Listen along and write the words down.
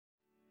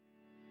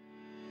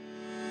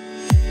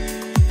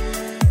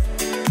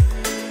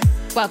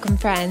Welcome,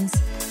 friends.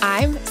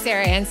 I'm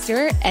Sarah Ann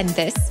Stewart, and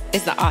this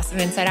is the Awesome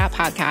Inside Out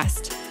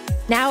podcast.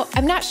 Now,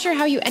 I'm not sure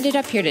how you ended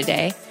up here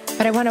today,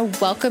 but I want to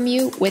welcome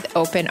you with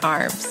open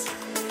arms.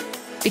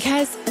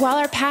 Because while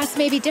our paths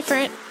may be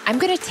different, I'm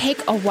going to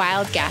take a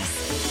wild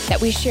guess that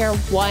we share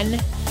one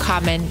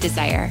common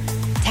desire: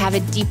 to have a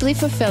deeply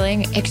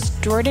fulfilling,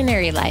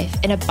 extraordinary life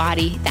in a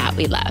body that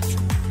we love.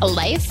 A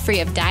life free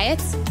of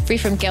diets, free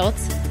from guilt,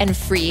 and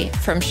free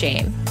from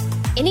shame.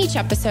 In each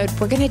episode,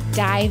 we're going to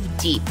dive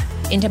deep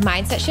into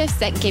mindset shifts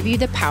that give you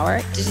the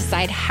power to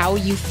decide how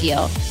you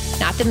feel,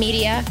 not the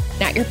media,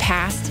 not your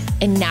past,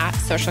 and not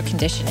social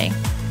conditioning.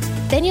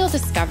 Then you'll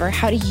discover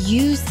how to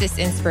use this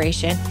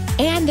inspiration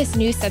and this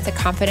new sense of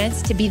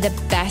confidence to be the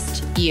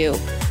best you,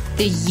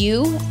 the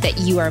you that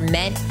you are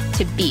meant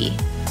to be.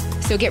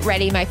 So get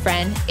ready, my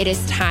friend. It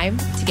is time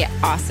to get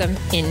awesome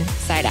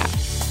inside out.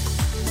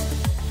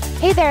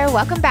 Hey there,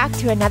 welcome back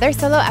to another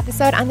solo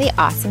episode on the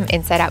Awesome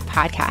Inside Out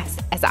podcast.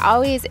 As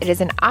always, it is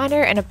an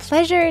honor and a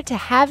pleasure to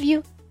have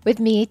you with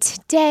me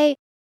today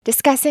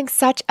discussing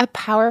such a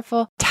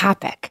powerful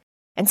topic.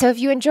 And so if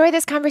you enjoy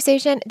this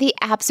conversation, the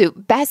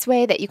absolute best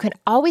way that you can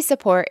always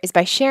support is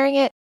by sharing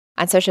it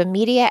on social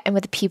media and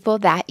with people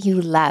that you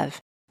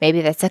love.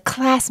 Maybe that's a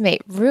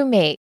classmate,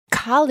 roommate,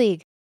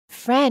 colleague,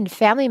 friend,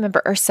 family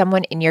member, or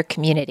someone in your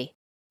community.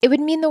 It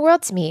would mean the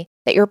world to me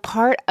that you're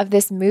part of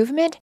this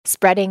movement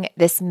spreading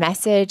this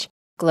message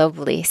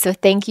globally. So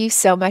thank you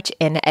so much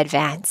in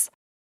advance.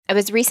 I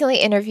was recently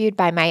interviewed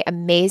by my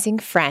amazing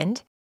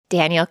friend,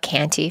 Danielle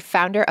Canty,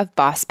 founder of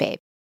Boss Babe,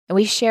 and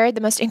we shared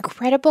the most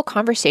incredible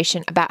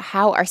conversation about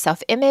how our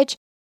self-image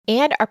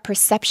and our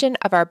perception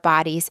of our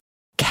bodies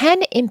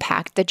can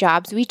impact the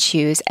jobs we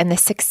choose and the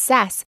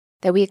success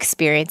that we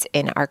experience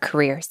in our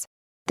careers.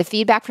 The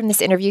feedback from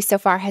this interview so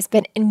far has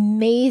been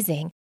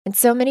amazing, and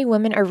so many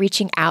women are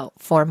reaching out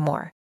for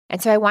more.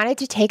 And so I wanted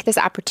to take this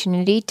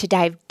opportunity to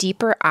dive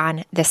deeper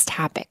on this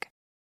topic.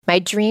 My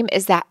dream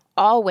is that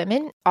all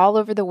women all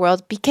over the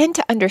world begin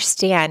to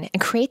understand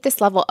and create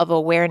this level of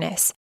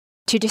awareness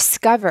to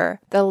discover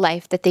the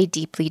life that they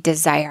deeply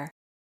desire,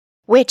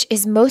 which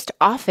is most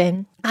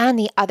often on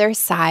the other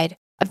side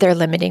of their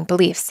limiting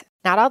beliefs.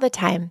 Not all the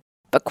time,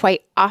 but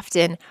quite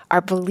often,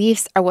 our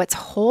beliefs are what's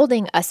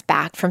holding us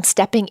back from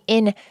stepping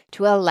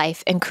into a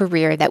life and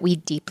career that we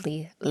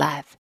deeply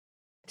love.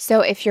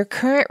 So if your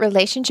current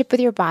relationship with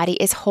your body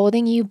is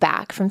holding you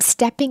back from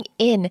stepping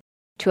in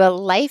to a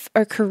life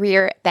or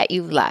career that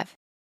you love,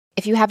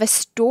 if you have a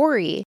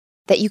story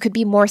that you could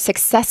be more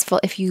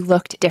successful if you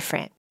looked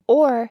different,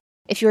 or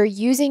if you're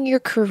using your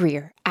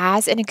career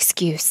as an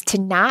excuse to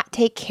not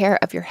take care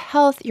of your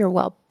health, your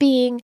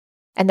well-being,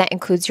 and that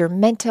includes your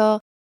mental,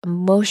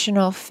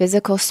 emotional,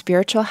 physical,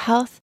 spiritual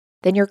health,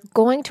 then you're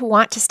going to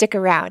want to stick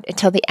around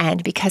until the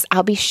end, because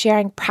I'll be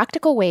sharing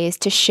practical ways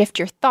to shift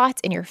your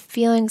thoughts and your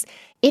feelings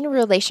in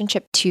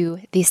relationship to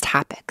these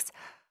topics.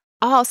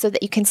 All so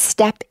that you can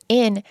step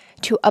in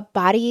to a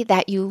body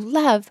that you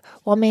love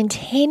while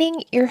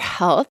maintaining your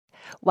health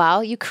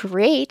while you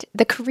create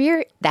the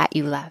career that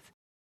you love.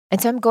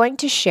 And so I'm going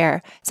to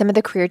share some of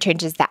the career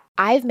changes that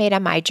I've made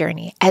on my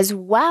journey, as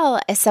well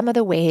as some of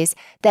the ways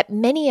that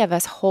many of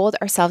us hold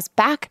ourselves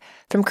back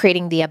from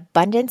creating the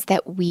abundance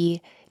that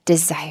we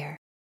desire.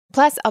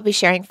 Plus, I'll be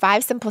sharing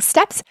 5 simple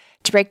steps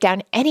to break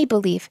down any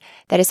belief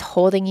that is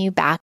holding you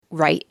back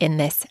right in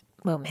this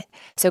moment.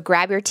 So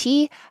grab your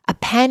tea, a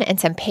pen, and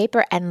some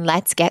paper, and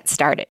let's get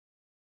started.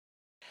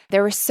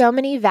 There were so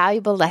many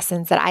valuable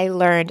lessons that I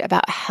learned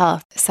about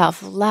health,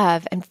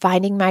 self-love, and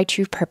finding my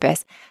true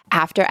purpose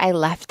after I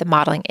left the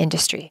modeling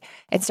industry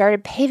and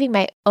started paving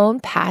my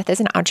own path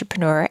as an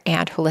entrepreneur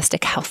and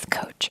holistic health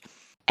coach.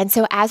 And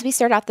so as we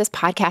start off this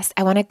podcast,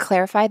 I want to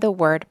clarify the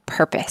word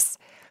purpose.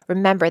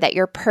 Remember that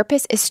your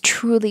purpose is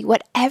truly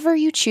whatever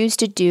you choose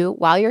to do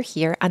while you're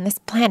here on this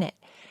planet.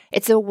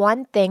 It's the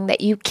one thing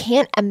that you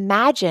can't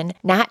imagine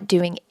not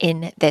doing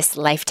in this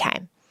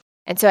lifetime.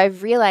 And so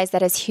I've realized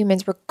that as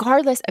humans,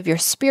 regardless of your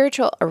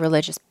spiritual or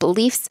religious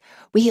beliefs,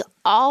 we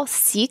all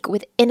seek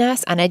within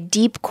us on a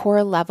deep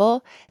core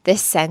level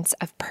this sense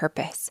of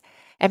purpose.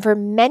 And for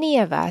many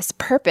of us,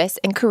 purpose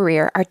and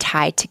career are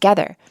tied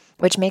together,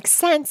 which makes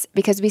sense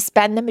because we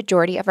spend the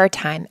majority of our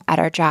time at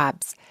our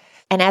jobs.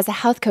 And as a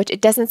health coach, it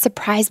doesn't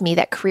surprise me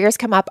that careers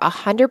come up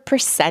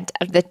 100%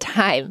 of the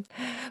time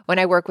when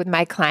I work with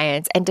my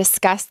clients and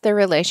discuss their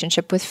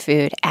relationship with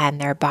food and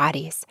their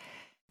bodies.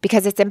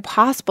 Because it's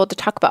impossible to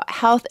talk about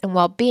health and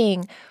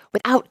well-being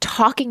without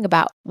talking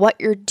about what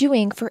you're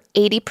doing for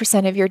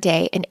 80% of your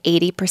day and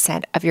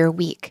 80% of your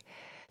week.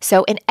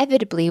 So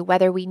inevitably,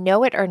 whether we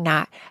know it or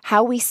not,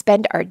 how we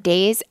spend our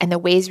days and the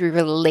ways we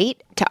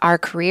relate to our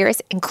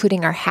careers,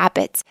 including our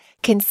habits,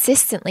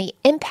 consistently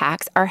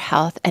impacts our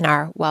health and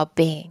our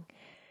well-being.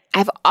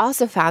 I've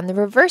also found the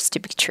reverse to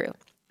be true.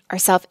 Our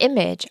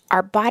self-image,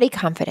 our body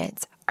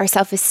confidence, our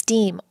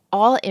self-esteem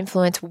all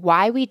influence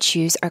why we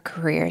choose our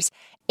careers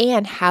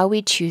and how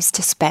we choose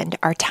to spend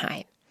our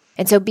time.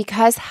 And so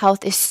because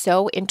health is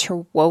so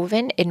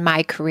interwoven in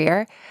my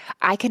career,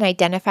 I can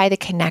identify the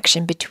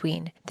connection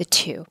between the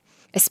two.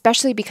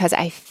 especially because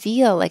I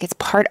feel like it's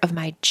part of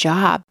my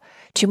job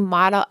to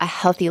model a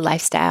healthy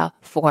lifestyle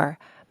for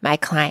my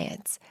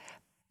clients.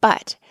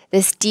 But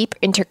this deep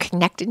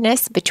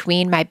interconnectedness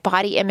between my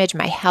body image,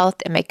 my health,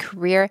 and my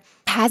career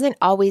hasn't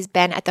always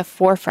been at the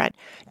forefront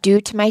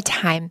due to my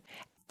time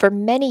for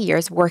many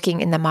years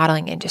working in the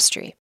modeling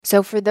industry.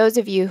 So for those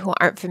of you who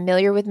aren't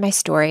familiar with my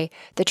story,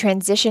 the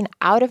transition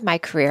out of my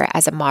career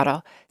as a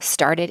model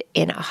started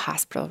in a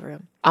hospital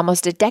room.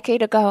 Almost a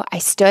decade ago, I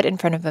stood in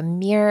front of a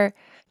mirror,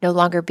 no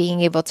longer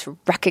being able to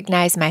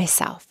recognize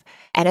myself.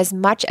 And as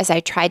much as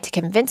I tried to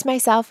convince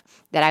myself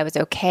that I was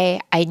okay,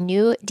 I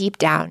knew deep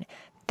down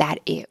that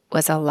it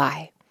was a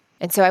lie.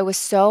 And so I was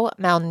so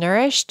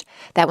malnourished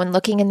that when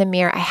looking in the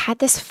mirror, I had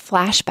this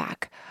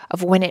flashback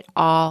of when it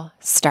all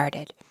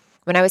started.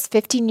 When I was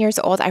 15 years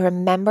old, I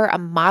remember a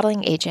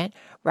modeling agent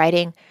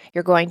writing,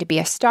 "You're going to be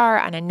a star,"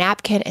 on a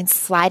napkin and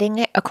sliding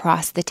it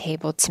across the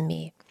table to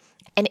me.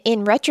 And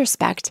in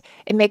retrospect,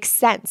 it makes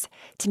sense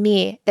to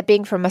me that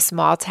being from a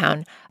small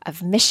town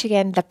of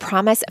Michigan, the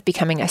promise of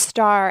becoming a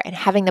star and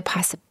having the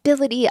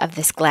possibility of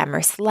this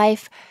glamorous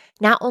life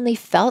not only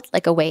felt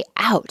like a way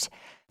out,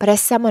 but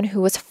as someone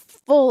who was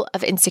full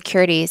of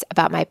insecurities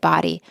about my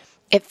body,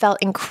 it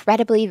felt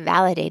incredibly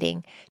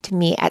validating to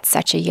me at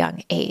such a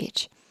young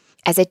age.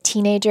 As a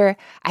teenager,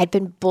 I had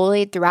been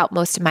bullied throughout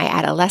most of my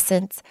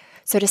adolescence.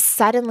 So to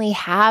suddenly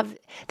have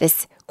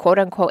this quote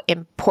unquote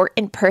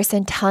important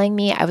person telling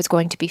me I was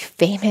going to be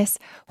famous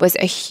was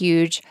a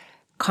huge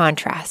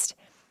contrast.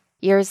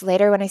 Years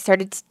later, when I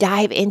started to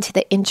dive into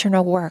the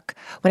internal work,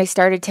 when I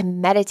started to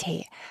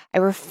meditate, I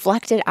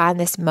reflected on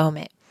this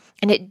moment.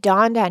 And it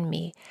dawned on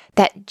me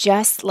that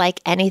just like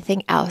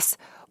anything else,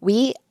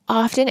 we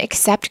often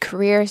accept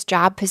careers,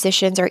 job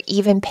positions, or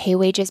even pay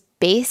wages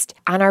based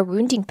on our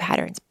wounding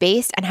patterns,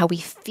 based on how we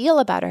feel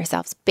about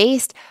ourselves,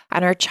 based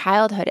on our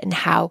childhood and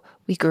how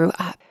we grew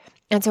up.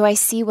 And so I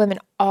see women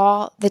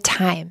all the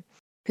time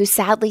who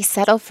sadly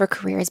settle for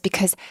careers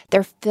because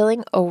they're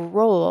filling a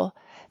role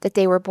that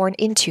they were born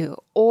into,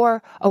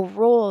 or a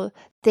role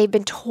they've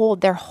been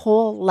told their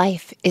whole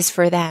life is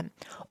for them,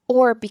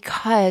 or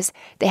because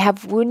they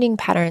have wounding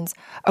patterns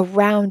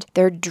around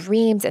their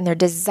dreams and their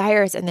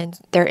desires and then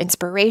their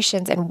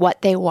inspirations and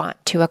what they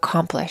want to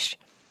accomplish.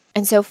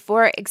 And so,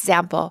 for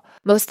example,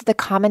 most of the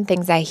common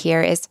things I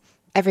hear is,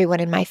 everyone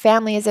in my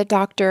family is a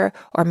doctor,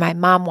 or my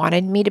mom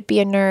wanted me to be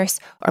a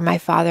nurse, or my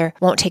father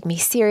won't take me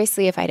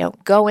seriously if I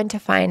don't go into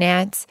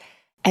finance.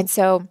 And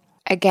so,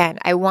 again,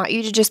 I want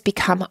you to just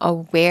become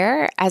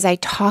aware as I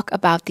talk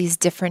about these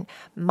different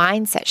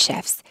mindset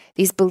shifts,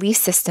 these belief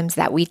systems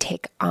that we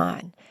take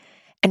on,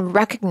 and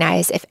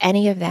recognize if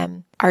any of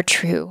them are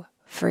true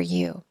for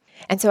you.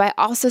 And so I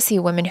also see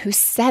women who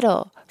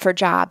settle for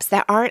jobs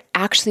that aren't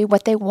actually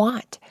what they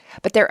want,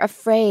 but they're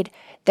afraid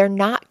they're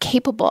not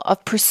capable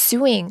of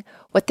pursuing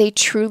what they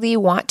truly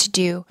want to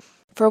do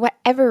for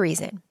whatever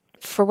reason,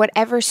 for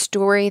whatever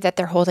story that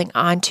they're holding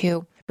on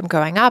to from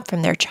growing up,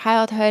 from their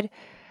childhood,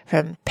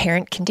 from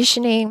parent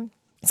conditioning,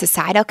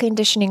 societal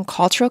conditioning,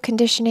 cultural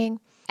conditioning.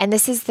 And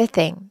this is the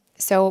thing.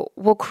 So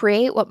we'll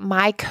create what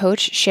my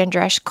coach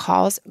Chandresh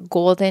calls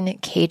golden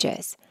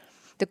cages.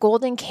 The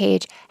golden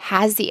cage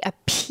has the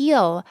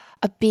appeal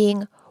of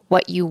being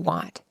what you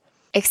want,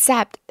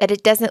 except that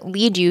it doesn't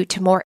lead you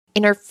to more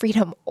inner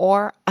freedom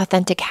or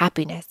authentic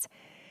happiness.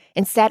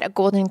 Instead, a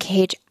golden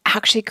cage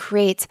actually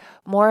creates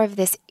more of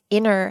this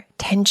inner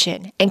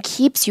tension and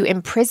keeps you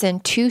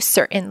imprisoned to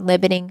certain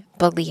limiting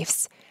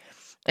beliefs.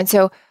 And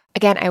so,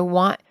 again, I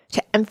want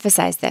to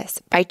emphasize this.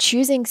 By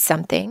choosing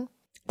something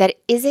that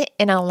isn't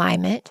in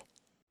alignment,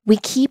 we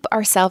keep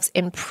ourselves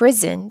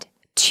imprisoned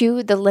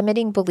to the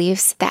limiting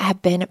beliefs that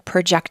have been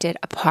projected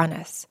upon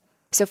us.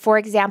 So, for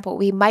example,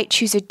 we might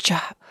choose a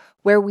job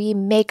where we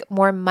make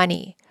more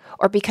money,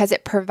 or because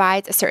it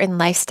provides a certain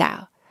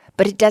lifestyle,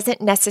 but it doesn't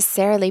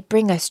necessarily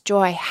bring us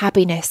joy,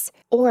 happiness,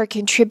 or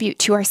contribute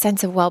to our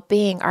sense of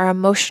well-being, our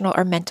emotional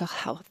or mental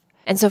health.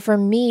 And so for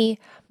me,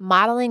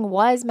 modeling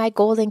was my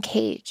golden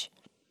cage.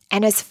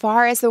 And as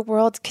far as the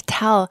world could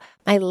tell,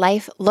 my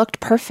life looked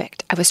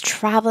perfect. I was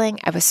traveling,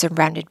 I was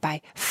surrounded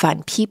by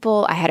fun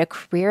people, I had a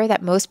career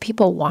that most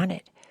people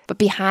wanted. But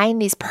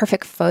behind these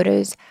perfect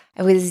photos,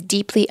 I was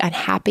deeply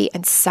unhappy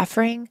and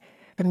suffering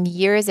from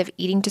years of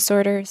eating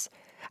disorders.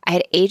 I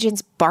had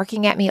agents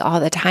barking at me all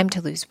the time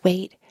to lose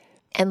weight.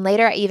 And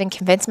later, I even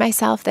convinced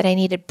myself that I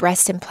needed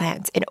breast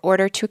implants in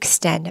order to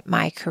extend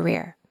my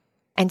career.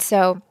 And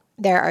so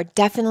there are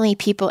definitely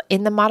people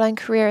in the modeling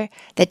career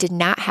that did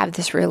not have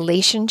this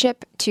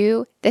relationship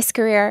to this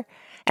career.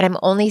 And I'm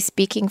only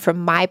speaking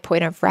from my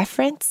point of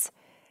reference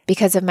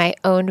because of my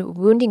own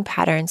wounding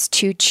patterns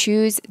to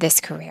choose this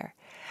career.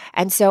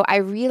 And so I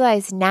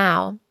realize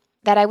now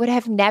that I would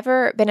have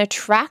never been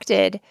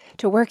attracted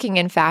to working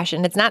in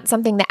fashion. It's not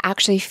something that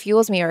actually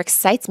fuels me or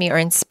excites me or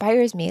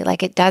inspires me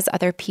like it does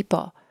other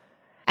people.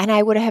 And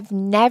I would have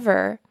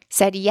never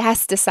said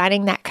yes to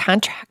signing that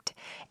contract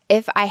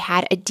if I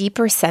had a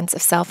deeper sense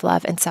of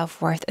self-love and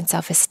self-worth and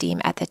self-esteem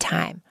at the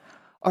time,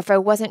 or if I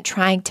wasn't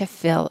trying to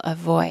fill a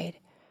void.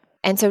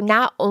 And so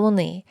not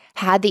only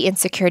had the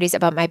insecurities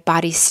about my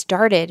body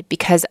started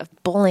because of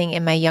bullying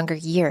in my younger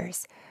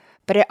years,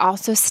 but it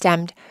also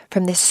stemmed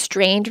from this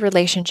strained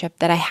relationship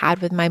that I had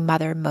with my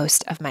mother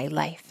most of my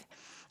life.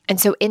 And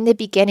so in the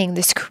beginning,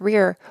 this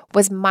career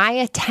was my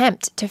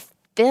attempt to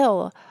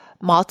fill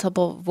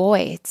multiple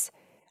voids.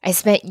 I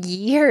spent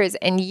years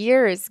and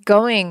years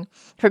going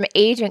from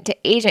agent to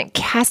agent,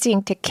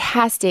 casting to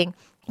casting,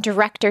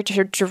 director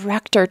to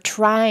director,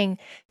 trying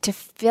to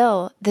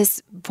fill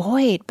this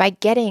void by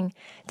getting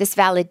this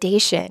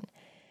validation.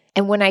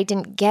 And when I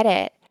didn't get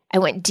it, I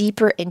went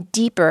deeper and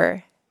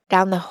deeper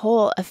down the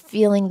hole of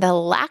feeling the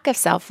lack of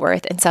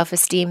self-worth and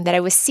self-esteem that I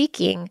was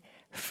seeking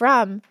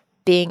from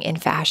being in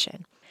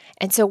fashion.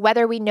 And so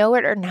whether we know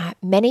it or not,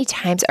 many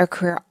times our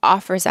career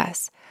offers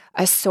us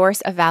a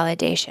source of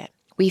validation.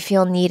 We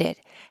feel needed.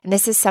 And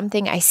this is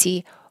something I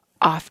see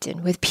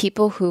often with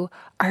people who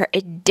are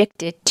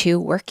addicted to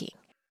working.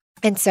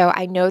 And so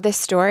I know this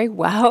story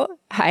well.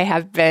 I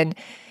have been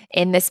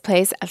in this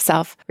place of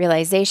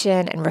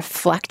self-realization and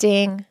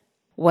reflecting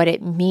what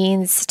it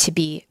means to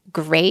be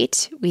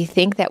great. We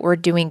think that we're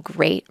doing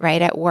great,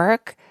 right, at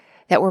work,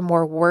 that we're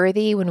more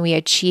worthy when we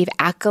achieve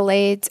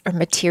accolades or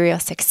material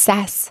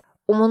success,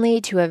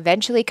 only to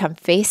eventually come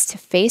face to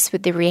face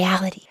with the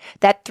reality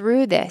that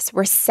through this,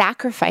 we're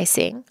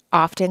sacrificing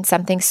often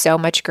something so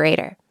much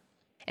greater.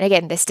 And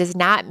again, this does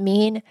not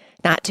mean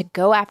not to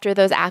go after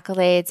those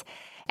accolades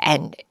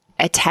and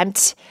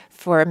attempt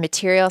for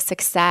material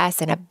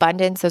success and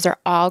abundance. Those are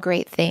all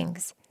great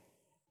things.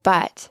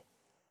 But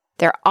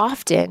they're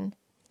often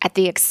at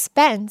the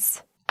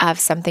expense of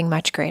something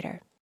much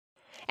greater.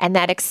 And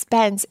that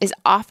expense is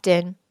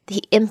often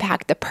the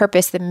impact, the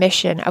purpose, the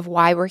mission of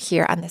why we're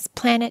here on this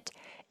planet,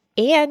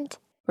 and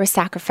we're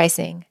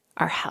sacrificing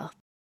our health.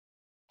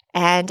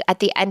 And at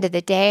the end of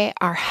the day,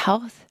 our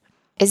health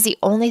is the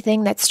only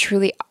thing that's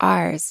truly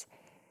ours.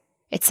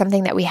 It's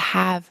something that we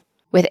have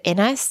within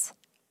us.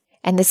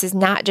 And this is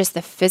not just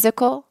the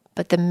physical,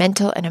 but the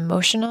mental and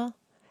emotional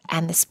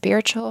and the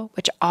spiritual,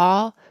 which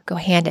all go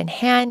hand in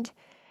hand.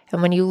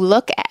 And when you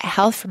look at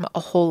health from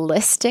a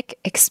holistic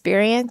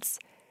experience,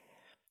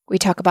 we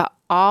talk about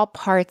all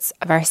parts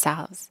of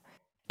ourselves.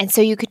 And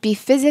so you could be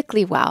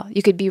physically well.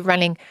 You could be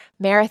running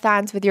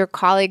marathons with your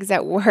colleagues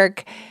at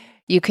work.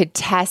 You could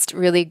test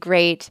really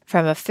great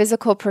from a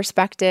physical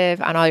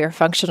perspective on all your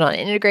functional and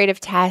integrative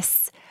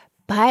tests,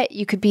 but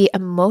you could be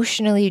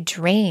emotionally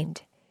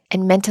drained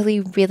and mentally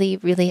really,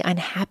 really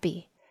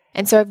unhappy.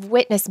 And so I've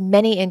witnessed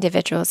many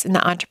individuals in the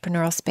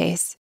entrepreneurial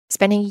space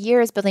spending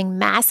years building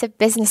massive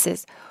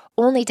businesses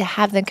only to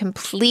have them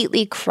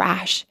completely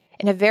crash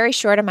in a very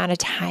short amount of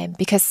time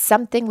because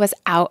something was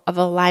out of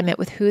alignment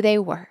with who they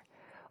were,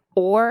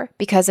 or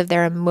because of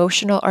their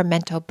emotional or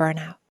mental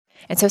burnout.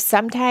 And so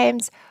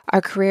sometimes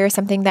our career is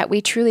something that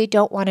we truly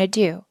don't want to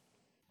do,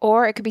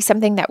 or it could be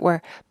something that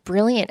we're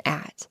brilliant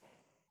at,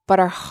 but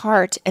our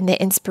heart and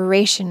the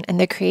inspiration and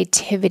the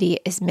creativity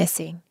is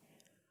missing.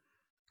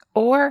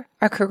 Or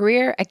our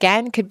career,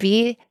 again, could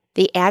be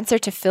the answer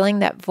to filling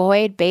that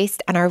void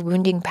based on our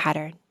wounding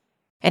pattern.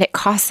 And it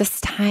costs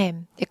us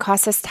time. It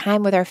costs us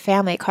time with our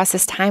family. It costs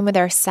us time with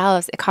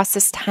ourselves. It costs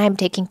us time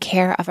taking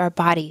care of our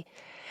body.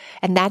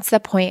 And that's the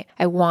point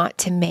I want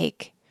to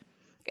make,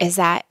 is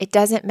that it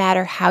doesn't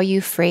matter how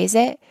you phrase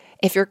it.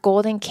 If your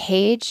golden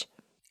cage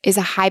is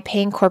a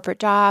high-paying corporate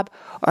job,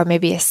 or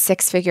maybe a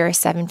 6-figure or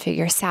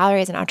 7-figure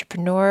salary as an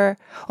entrepreneur,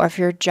 or if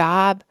your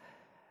job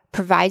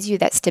provides you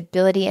that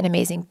stability and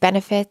amazing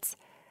benefits,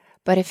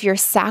 but if you're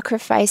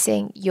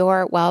sacrificing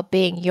your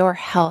well-being, your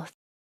health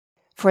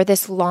for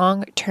this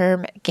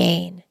long-term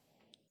gain,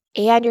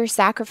 and you're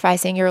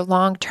sacrificing your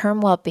long-term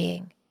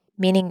well-being,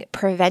 meaning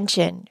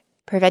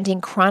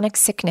preventing chronic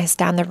sickness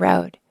down the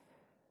road,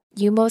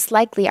 you most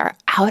likely are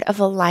out of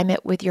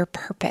alignment with your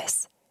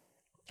purpose.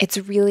 It's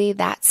really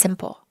that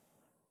simple.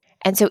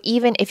 And so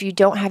even if you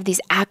don't have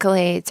these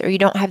accolades or you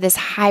don't have this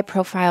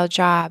high-profile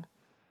job,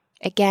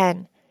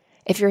 again,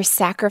 if you're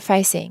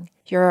sacrificing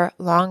your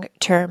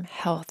long-term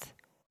health,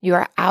 you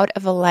are out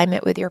of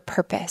alignment with your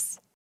purpose.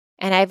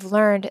 And I've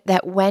learned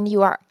that when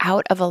you are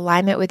out of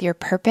alignment with your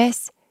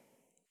purpose,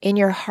 in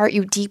your heart,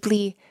 you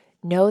deeply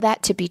know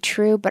that to be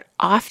true, but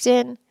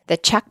often the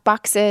check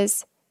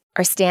boxes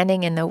are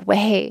standing in the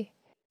way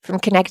from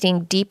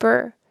connecting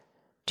deeper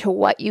to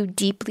what you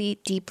deeply,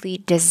 deeply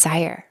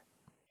desire.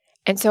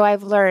 And so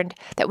I've learned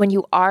that when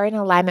you are in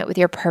alignment with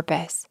your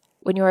purpose,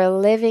 when you are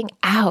living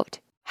out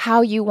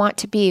how you want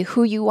to be,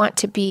 who you want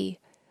to be,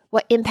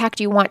 what impact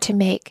you want to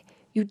make,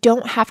 you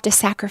don't have to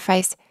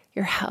sacrifice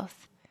your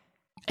health.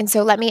 And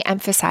so let me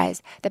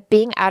emphasize that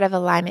being out of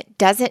alignment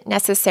doesn't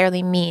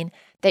necessarily mean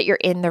that you're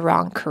in the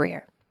wrong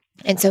career.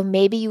 And so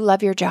maybe you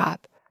love your job,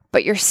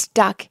 but you're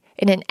stuck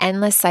in an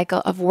endless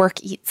cycle of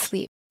work, eat,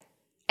 sleep,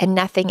 and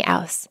nothing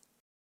else.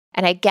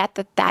 And I get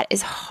that that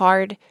is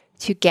hard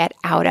to get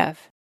out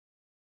of.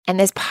 And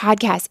this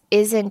podcast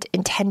isn't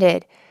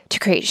intended to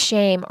create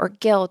shame or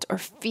guilt or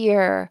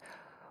fear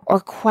or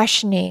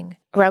questioning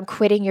around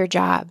quitting your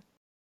job.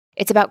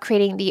 It's about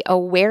creating the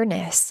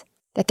awareness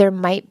that there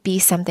might be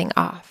something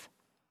off.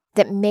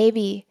 that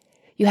maybe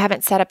you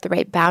haven't set up the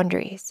right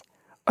boundaries,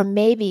 or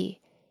maybe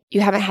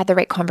you haven't had the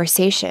right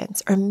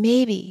conversations, or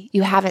maybe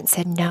you haven't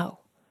said no.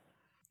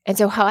 And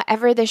so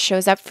however this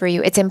shows up for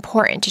you, it's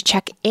important to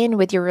check in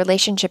with your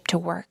relationship to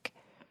work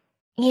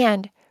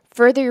and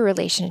further your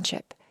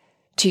relationship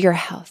to your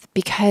health,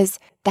 because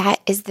that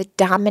is the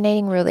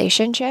dominating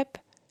relationship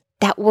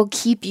that will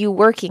keep you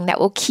working, that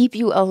will keep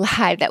you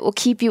alive, that will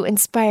keep you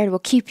inspired, will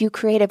keep you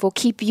creative, will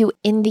keep you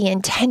in the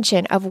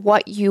intention of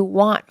what you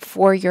want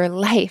for your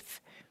life.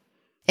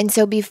 And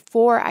so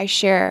before I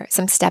share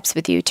some steps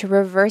with you to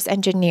reverse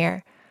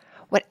engineer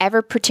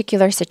whatever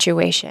particular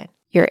situation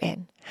you're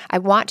in, I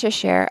want to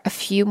share a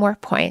few more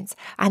points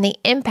on the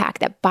impact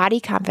that body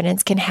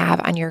confidence can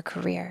have on your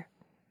career.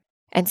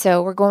 And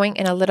so we're going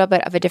in a little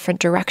bit of a different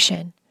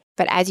direction,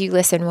 but as you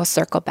listen, we'll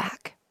circle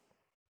back.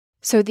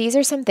 So these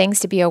are some things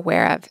to be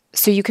aware of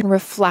so you can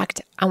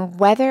reflect on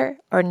whether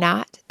or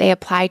not they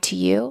apply to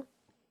you.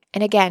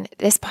 And again,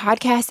 this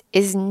podcast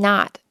is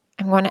not,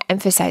 I want to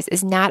emphasize,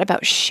 is not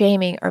about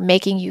shaming or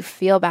making you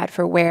feel bad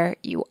for where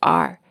you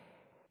are.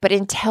 But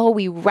until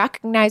we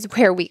recognize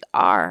where we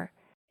are,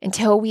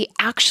 until we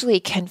actually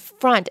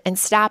confront and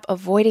stop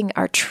avoiding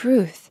our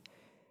truth,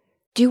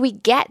 do we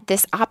get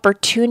this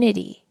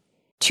opportunity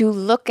to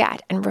look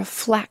at and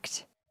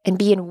reflect and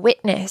be in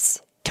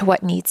witness to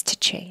what needs to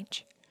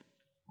change.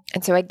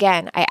 And so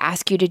again, I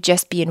ask you to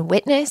just be in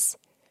witness,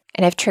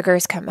 and if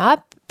triggers come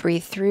up,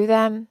 breathe through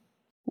them,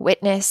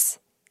 witness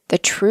the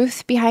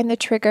truth behind the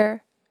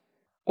trigger,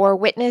 or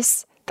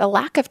witness the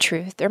lack of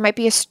truth. There might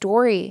be a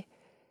story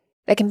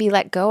that can be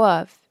let go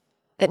of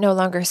that no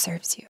longer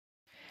serves you.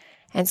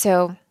 And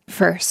so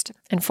first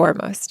and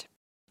foremost,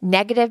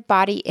 negative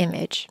body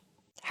image,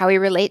 how we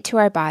relate to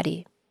our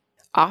body,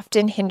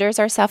 often hinders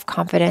our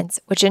self-confidence,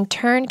 which in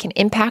turn can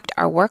impact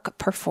our work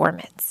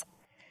performance.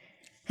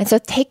 And so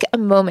take a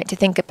moment to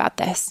think about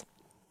this.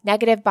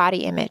 Negative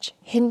body image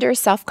hinders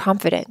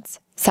self-confidence,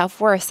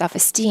 self-worth,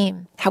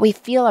 self-esteem, how we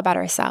feel about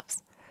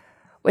ourselves,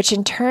 which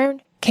in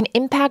turn can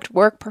impact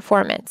work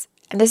performance.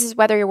 And this is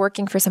whether you're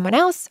working for someone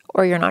else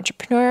or you're an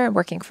entrepreneur and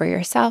working for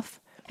yourself.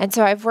 And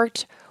so I've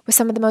worked with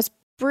some of the most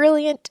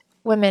brilliant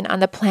women on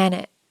the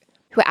planet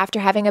who, after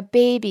having a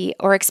baby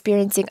or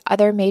experiencing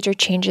other major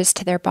changes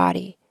to their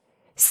body,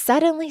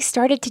 suddenly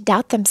started to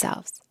doubt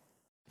themselves.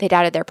 They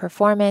doubted their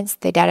performance,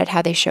 they doubted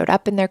how they showed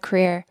up in their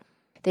career,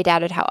 they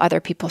doubted how other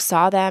people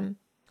saw them,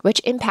 which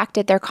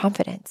impacted their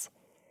confidence,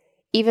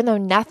 even though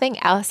nothing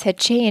else had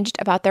changed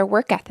about their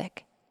work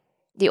ethic.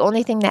 The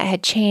only thing that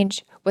had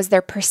changed was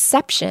their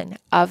perception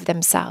of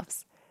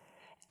themselves.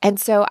 And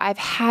so I've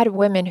had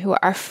women who are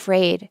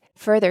afraid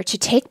further to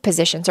take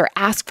positions or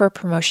ask for a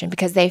promotion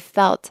because they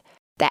felt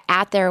that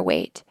at their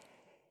weight,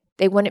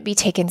 they wouldn't be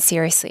taken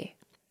seriously.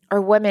 Or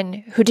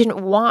women who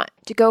didn't want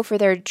to go for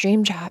their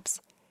dream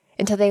jobs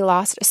until they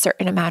lost a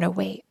certain amount of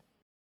weight.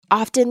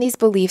 Often these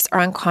beliefs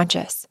are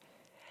unconscious.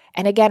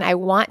 And again, I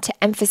want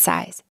to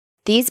emphasize,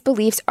 these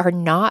beliefs are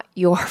not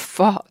your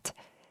fault.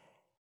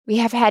 We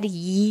have had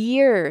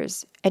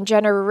years and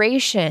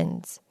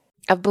generations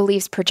of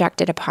beliefs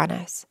projected upon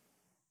us.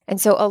 And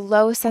so a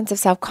low sense of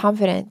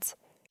self-confidence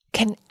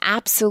can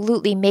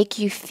absolutely make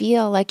you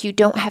feel like you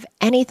don't have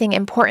anything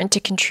important to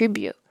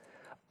contribute,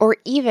 or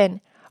even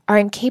are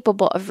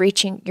incapable of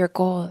reaching your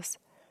goals.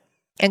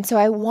 And so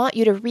I want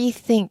you to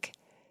rethink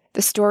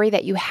the story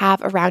that you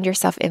have around your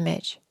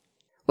self-image,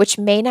 which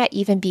may not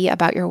even be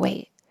about your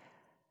weight.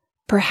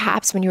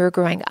 Perhaps when you were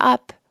growing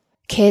up,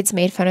 kids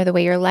made fun of the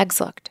way your legs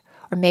looked,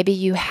 or maybe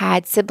you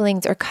had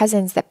siblings or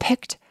cousins that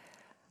picked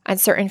on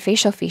certain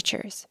facial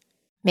features.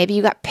 Maybe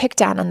you got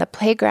picked on the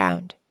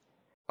playground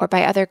or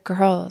by other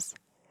girls.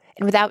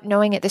 And without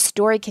knowing it, the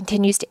story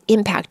continues to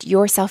impact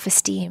your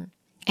self-esteem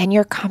and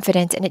your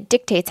confidence, and it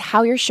dictates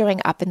how you're showing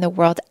up in the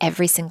world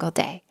every single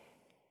day.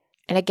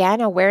 And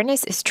again,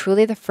 awareness is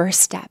truly the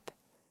first step.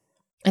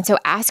 And so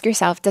ask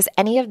yourself, does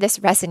any of this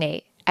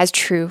resonate as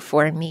true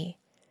for me?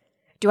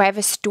 Do I have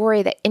a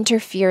story that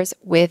interferes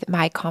with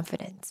my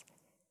confidence?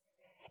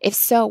 If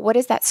so, what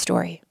is that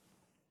story?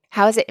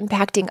 How is it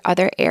impacting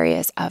other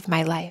areas of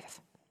my life?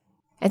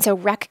 And so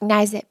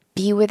recognize it,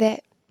 be with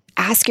it,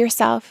 ask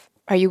yourself,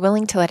 are you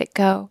willing to let it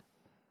go?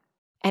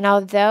 And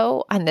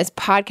although on this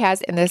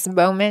podcast, in this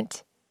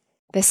moment,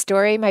 the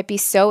story might be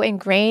so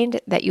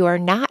ingrained that you are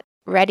not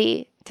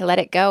ready to let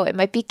it go, it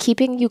might be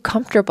keeping you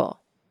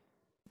comfortable.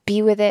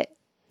 Be with it,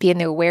 be in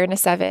the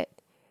awareness of it,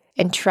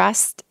 and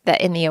trust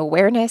that in the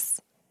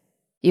awareness,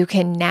 you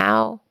can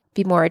now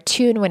be more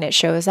attuned when it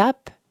shows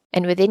up,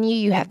 and within you,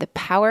 you have the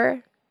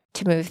power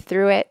to move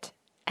through it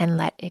and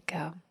let it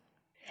go.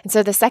 And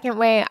so the second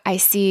way I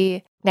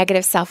see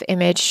negative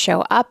self-image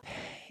show up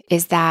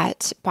is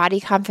that body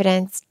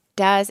confidence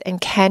does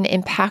and can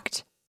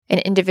impact an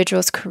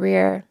individual's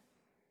career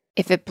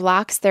if it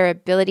blocks their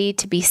ability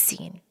to be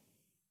seen.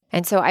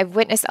 And so I've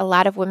witnessed a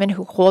lot of women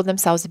who hold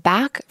themselves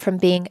back from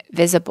being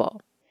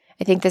visible.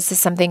 I think this is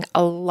something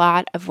a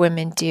lot of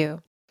women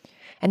do.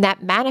 And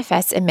that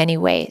manifests in many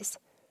ways.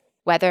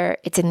 whether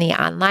it's in the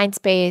online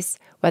space,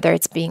 whether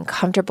it's being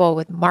comfortable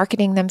with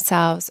marketing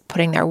themselves,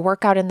 putting their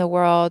work out in the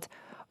world,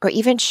 or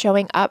even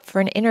showing up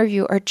for an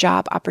interview or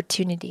job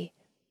opportunity.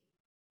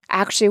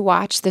 I actually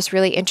watched this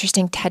really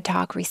interesting TED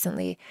Talk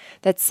recently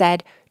that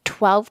said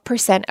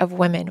 12% of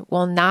women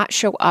will not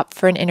show up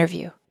for an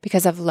interview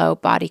because of low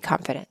body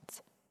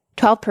confidence.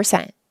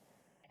 12%.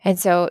 And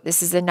so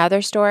this is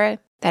another story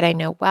that I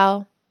know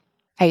well.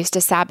 I used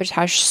to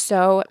sabotage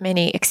so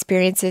many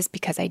experiences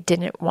because I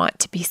didn't want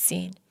to be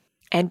seen.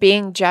 And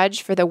being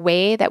judged for the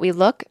way that we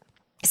look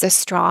is a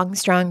strong,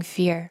 strong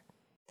fear.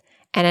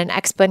 And an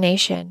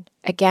explanation,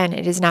 again,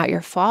 it is not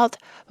your fault,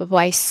 but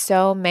why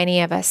so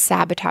many of us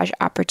sabotage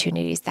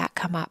opportunities that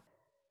come up.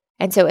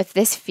 And so if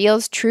this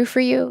feels true for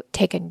you,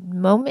 take a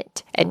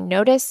moment and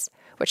notice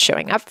what's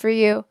showing up for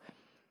you.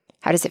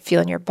 How does it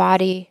feel in your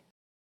body?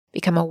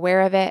 Become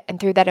aware of it. And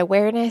through that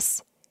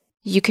awareness,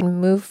 you can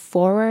move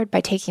forward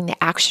by taking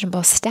the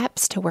actionable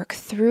steps to work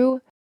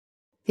through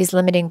these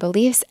limiting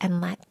beliefs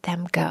and let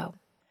them go.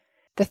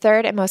 The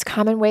third and most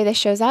common way this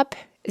shows up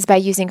is by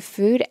using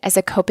food as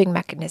a coping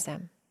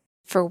mechanism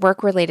for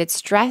work-related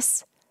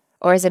stress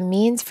or as a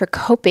means for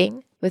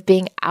coping with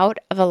being out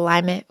of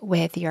alignment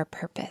with your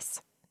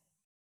purpose.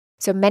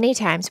 So many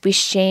times we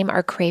shame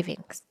our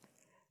cravings,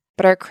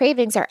 but our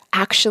cravings are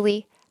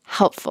actually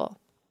helpful.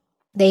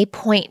 They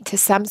point to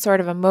some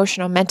sort of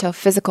emotional, mental,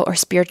 physical, or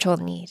spiritual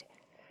need.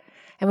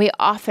 And we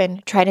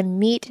often try to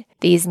meet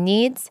these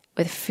needs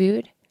with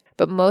food,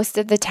 but most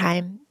of the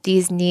time,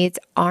 these needs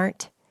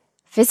aren't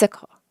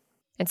physical.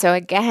 And so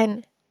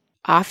again,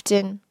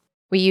 often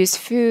we use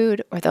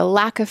food or the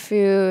lack of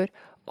food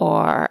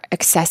or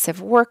excessive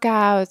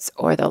workouts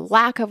or the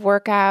lack of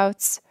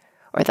workouts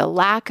or the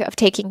lack of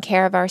taking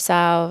care of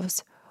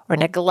ourselves or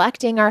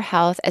neglecting our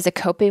health as a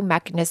coping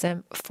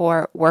mechanism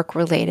for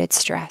work-related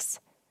stress.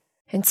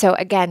 And so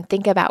again,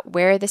 think about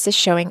where this is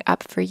showing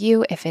up for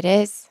you if it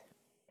is.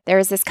 There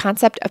is this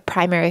concept of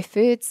primary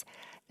foods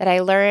that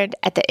I learned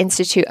at the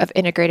Institute of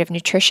Integrative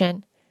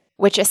Nutrition,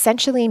 which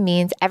essentially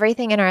means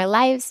everything in our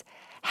lives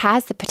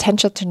has the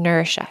potential to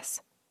nourish us.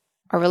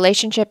 Our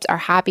relationships, our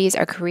hobbies,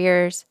 our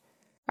careers,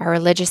 our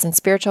religious and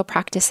spiritual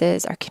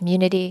practices, our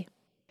community.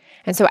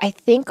 And so I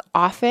think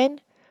often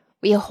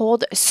we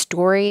hold a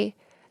story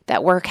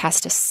that work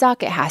has to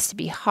suck, it has to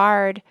be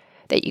hard,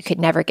 that you could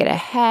never get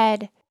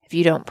ahead if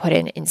you don't put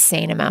in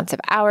insane amounts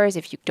of hours,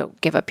 if you don't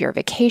give up your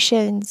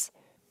vacations.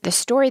 The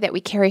story that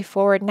we carry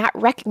forward, not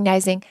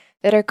recognizing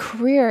that our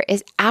career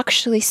is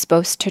actually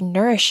supposed to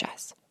nourish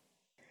us.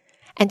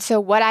 And so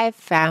what I've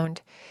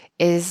found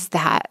is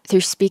that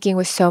through speaking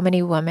with so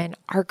many women,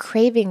 our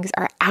cravings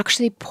are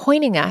actually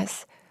pointing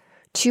us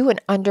to an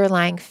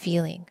underlying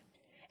feeling.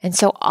 And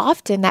so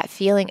often that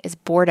feeling is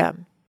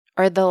boredom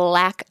or the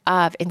lack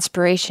of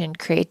inspiration,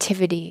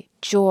 creativity,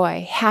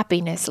 joy,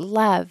 happiness,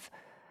 love,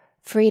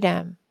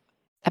 freedom,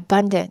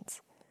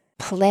 abundance,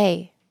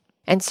 play.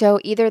 And so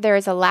either there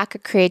is a lack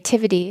of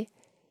creativity,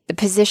 the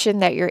position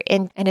that you're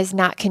in and is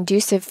not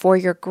conducive for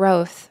your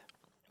growth,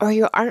 or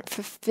you aren't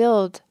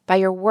fulfilled by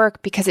your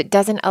work because it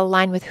doesn't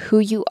align with who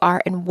you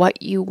are and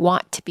what you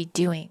want to be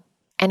doing.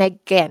 And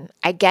again,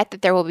 I get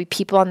that there will be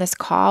people on this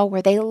call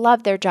where they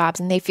love their jobs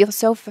and they feel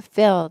so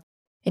fulfilled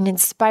and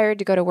inspired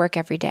to go to work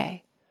every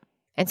day.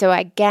 And so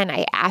again,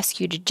 I ask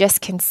you to just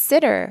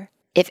consider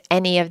if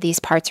any of these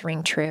parts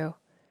ring true.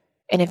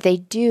 And if they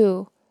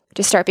do,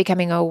 to start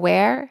becoming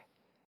aware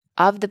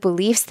of the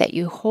beliefs that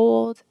you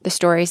hold, the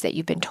stories that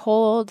you've been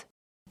told,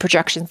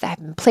 projections that have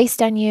been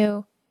placed on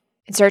you,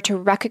 and start to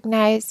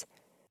recognize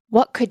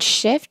what could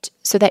shift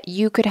so that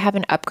you could have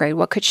an upgrade,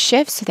 what could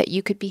shift so that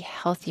you could be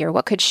healthier,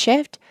 what could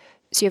shift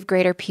so you have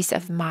greater peace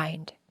of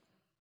mind.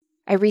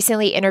 I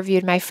recently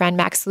interviewed my friend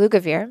Max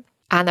Lugavere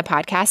on the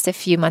podcast a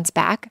few months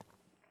back,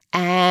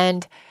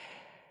 and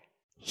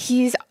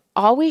he's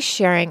always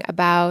sharing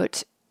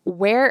about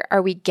where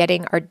are we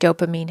getting our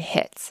dopamine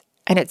hits,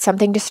 and it's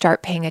something to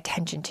start paying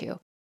attention to.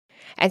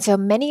 And so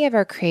many of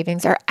our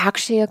cravings are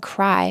actually a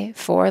cry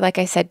for, like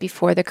I said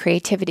before, the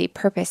creativity,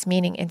 purpose,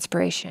 meaning,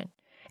 inspiration.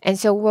 And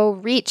so we'll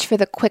reach for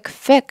the quick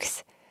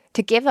fix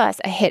to give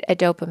us a hit of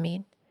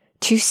dopamine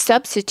to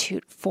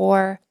substitute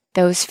for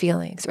those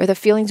feelings or the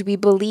feelings we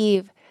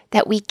believe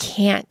that we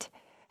can't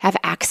have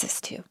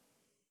access to.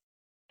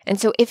 And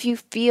so if you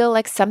feel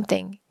like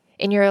something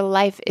in your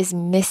life is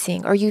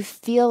missing, or you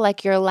feel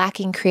like you're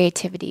lacking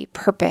creativity,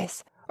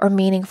 purpose, or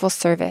meaningful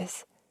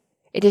service,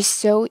 it is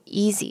so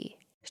easy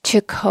to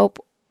cope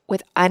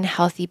with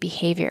unhealthy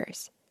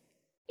behaviors.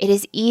 It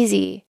is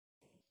easy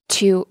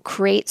to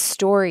create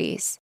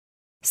stories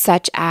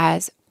such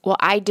as, well,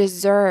 I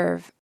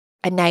deserve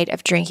a night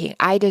of drinking.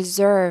 I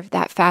deserve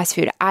that fast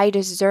food. I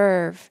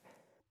deserve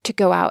to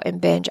go out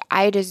and binge.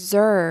 I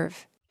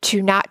deserve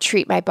to not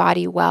treat my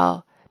body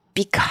well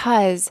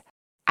because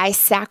I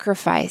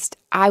sacrificed.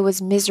 I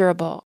was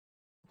miserable.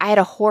 I had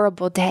a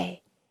horrible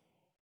day.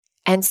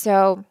 And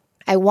so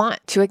I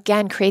want to,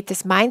 again, create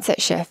this mindset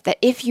shift that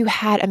if you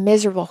had a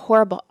miserable,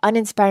 horrible,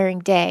 uninspiring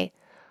day,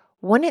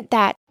 wouldn't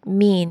that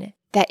mean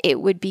that it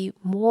would be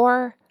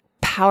more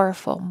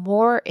powerful,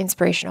 more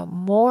inspirational,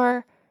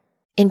 more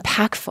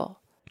impactful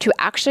to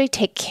actually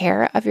take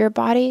care of your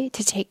body,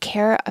 to take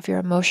care of your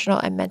emotional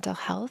and mental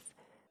health,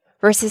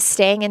 versus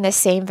staying in the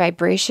same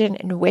vibration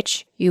in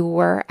which you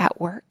were at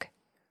work?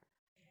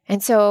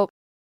 And so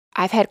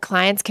I've had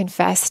clients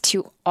confess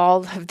to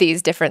all of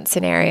these different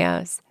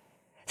scenarios,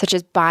 such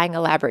as buying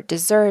elaborate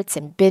desserts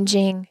and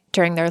binging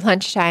during their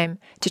lunchtime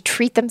to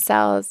treat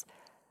themselves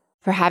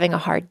for having a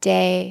hard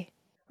day,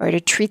 or to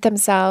treat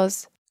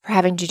themselves for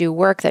having to do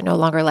work that no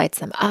longer lights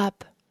them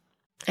up.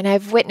 And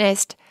I've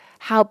witnessed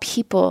how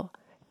people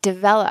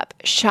develop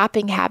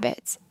shopping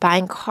habits,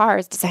 buying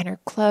cars, designer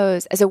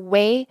clothes, as a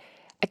way,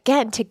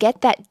 again, to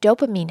get that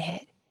dopamine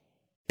hit,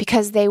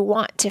 because they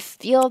want to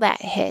feel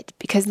that hit,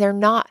 because they're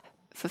not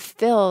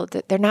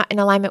fulfilled, they're not in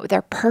alignment with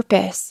their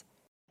purpose.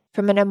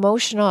 From an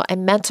emotional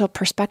and mental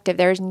perspective,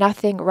 there is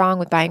nothing wrong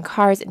with buying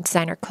cars and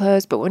designer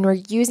clothes, but when we're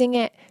using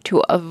it to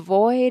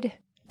avoid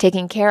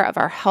taking care of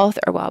our health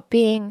or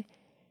well-being,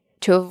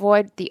 to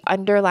avoid the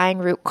underlying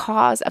root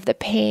cause of the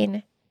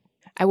pain,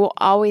 I will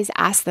always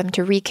ask them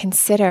to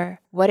reconsider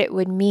what it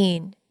would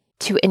mean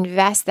to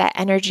invest that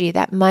energy,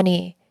 that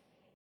money,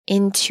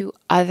 into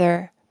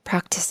other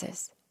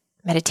practices: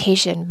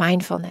 meditation,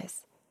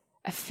 mindfulness,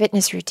 a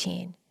fitness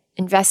routine,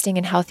 investing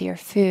in healthier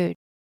food,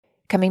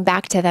 coming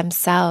back to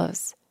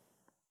themselves.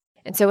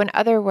 And so, in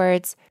other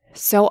words,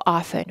 so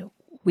often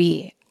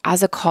we,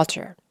 as a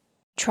culture,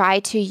 try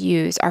to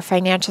use our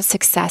financial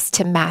success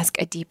to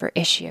mask a deeper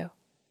issue,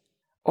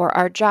 or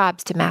our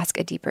jobs to mask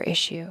a deeper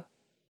issue.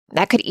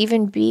 That could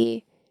even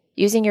be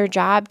using your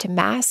job to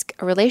mask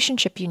a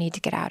relationship you need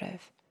to get out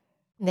of,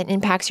 and that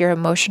impacts your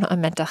emotional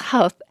and mental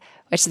health,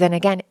 which then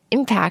again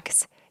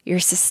impacts your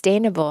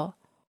sustainable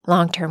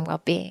long-term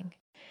well-being.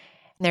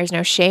 And there's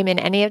no shame in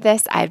any of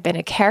this. I've been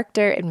a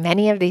character in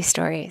many of these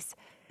stories.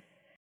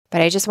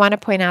 But I just want to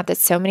point out that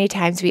so many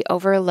times we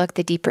overlook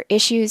the deeper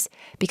issues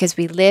because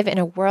we live in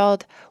a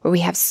world where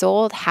we have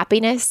sold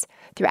happiness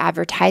through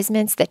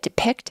advertisements that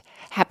depict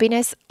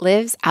happiness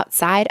lives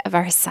outside of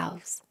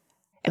ourselves.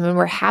 And when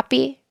we're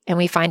happy and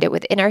we find it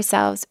within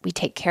ourselves, we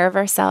take care of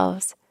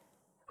ourselves.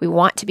 We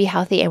want to be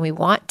healthy and we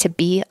want to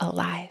be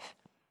alive.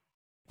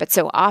 But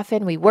so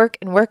often we work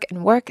and work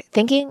and work,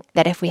 thinking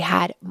that if we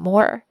had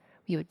more,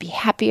 we would be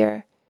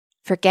happier,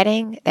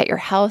 forgetting that your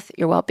health,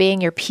 your well-being,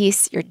 your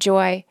peace, your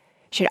joy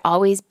should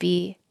always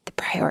be the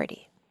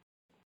priority.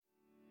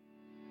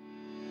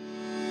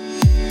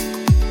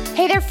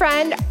 Hey there,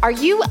 friend. Are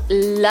you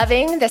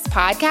loving this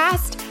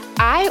podcast?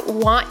 I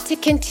want to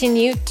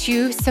continue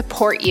to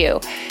support you.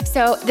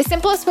 So the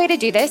simplest way to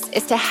do this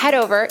is to head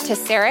over to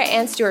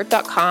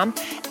sarahannstewart.com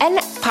and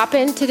pop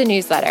into the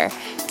newsletter.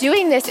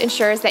 Doing this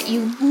ensures that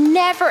you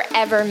never,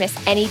 ever miss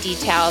any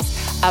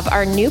details of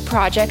our new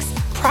projects,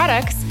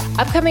 products,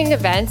 upcoming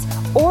events,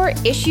 or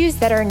issues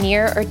that are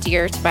near or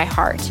dear to my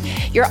heart.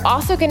 You're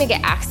also going to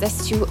get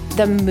access to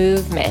the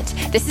movement.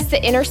 This is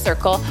the inner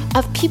circle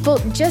of people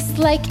just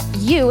like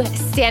you,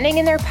 standing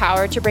in their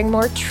power to bring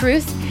more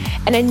truth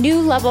and a new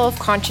level of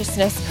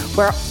consciousness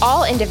where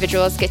all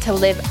individuals get to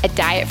live a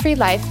diet-free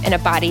life in a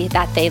body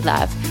that they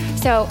love.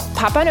 So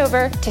pop on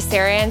over to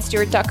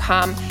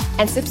sarahannstewart.com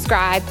and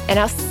subscribe, and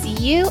I'll see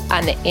you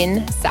on the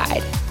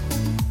inside.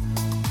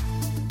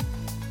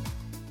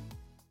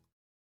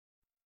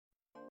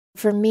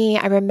 For me,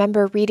 I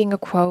remember reading a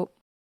quote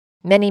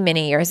many,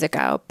 many years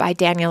ago by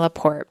Daniel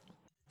Laporte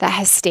that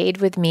has stayed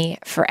with me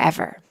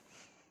forever.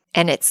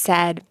 And it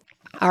said,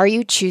 "Are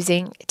you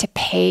choosing to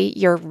pay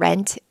your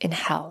rent in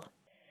hell?"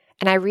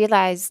 And I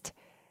realized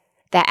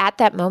that at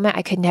that moment,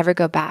 I could never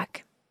go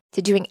back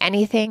to doing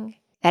anything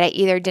that I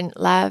either didn't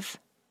love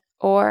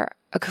or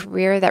a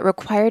career that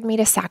required me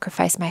to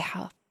sacrifice my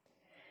health.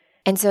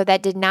 And so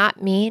that did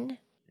not mean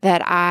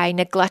that I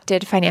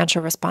neglected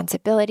financial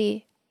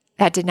responsibility.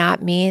 That did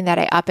not mean that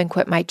I up and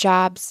quit my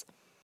jobs.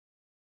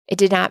 It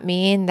did not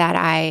mean that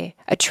I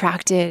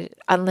attracted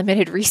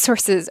unlimited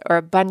resources or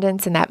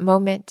abundance in that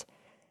moment.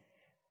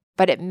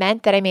 But it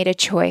meant that I made a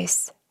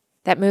choice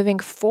that moving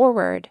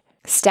forward,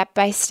 step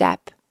by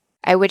step,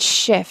 I would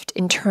shift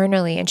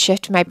internally and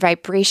shift my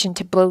vibration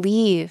to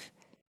believe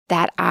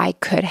that I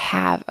could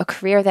have a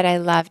career that I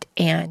loved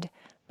and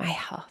my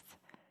health.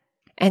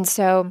 And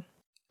so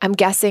I'm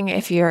guessing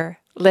if you're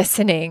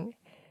listening,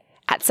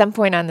 at some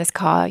point on this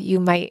call, you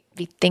might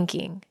be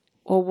thinking,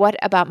 well, what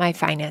about my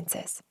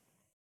finances?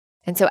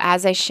 And so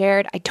as I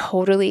shared, I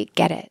totally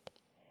get it.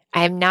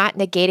 I am not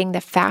negating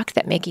the fact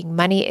that making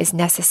money is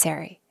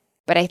necessary,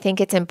 but I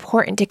think it's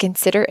important to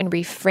consider and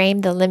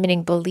reframe the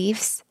limiting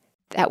beliefs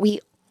that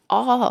we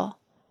all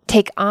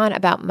take on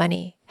about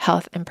money,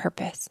 health, and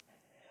purpose.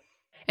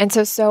 And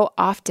so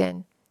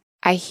often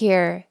I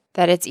hear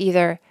that it's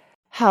either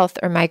health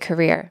or my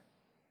career,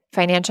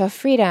 financial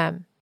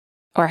freedom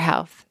or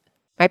health,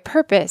 my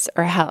purpose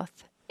or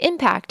health,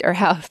 impact or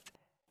health.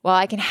 Well,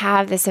 I can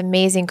have this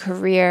amazing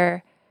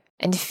career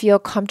and feel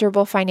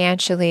comfortable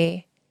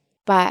financially,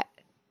 but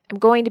I'm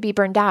going to be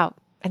burned out,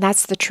 and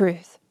that's the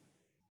truth.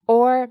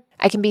 Or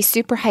I can be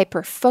super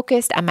hyper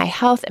focused on my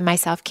health and my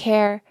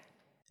self-care,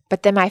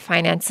 but then my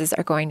finances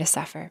are going to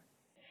suffer.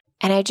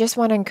 And I just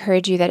want to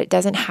encourage you that it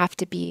doesn't have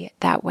to be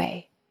that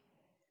way.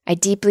 I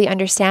deeply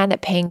understand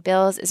that paying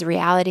bills is a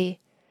reality,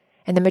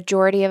 and the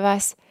majority of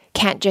us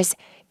can't just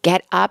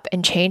get up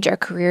and change our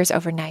careers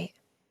overnight.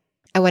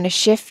 I want to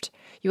shift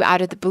you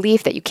out of the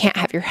belief that you can't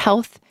have your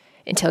health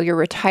until you're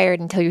retired,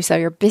 until you sell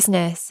your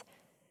business,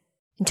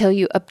 until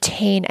you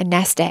obtain a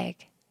nest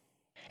egg.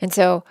 And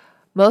so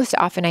most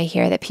often I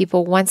hear that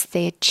people, once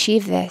they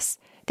achieve this,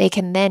 they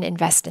can then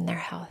invest in their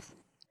health.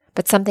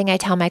 But something I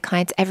tell my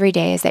clients every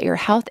day is that your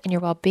health and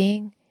your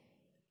well-being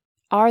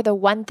are the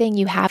one thing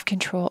you have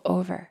control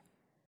over.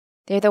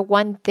 They're the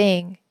one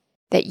thing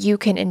that you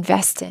can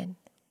invest in.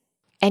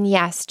 And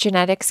yes,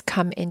 genetics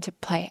come into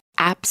play,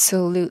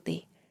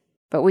 absolutely.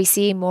 But we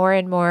see more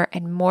and more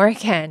and more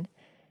again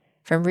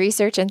from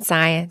research and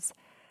science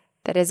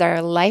that is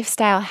our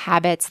lifestyle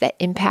habits that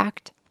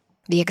impact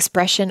the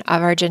expression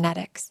of our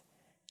genetics.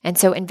 And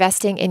so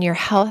investing in your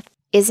health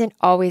isn't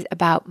always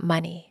about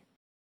money.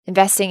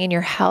 Investing in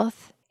your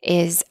health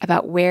is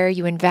about where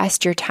you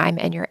invest your time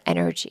and your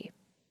energy.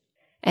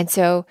 And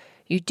so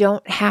you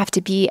don't have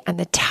to be on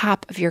the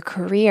top of your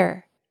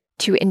career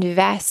to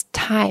invest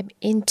time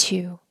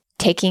into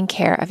taking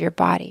care of your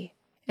body.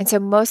 And so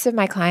most of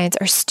my clients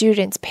are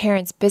students,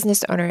 parents,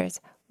 business owners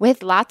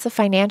with lots of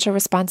financial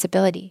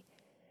responsibility,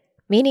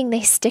 meaning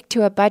they stick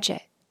to a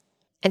budget.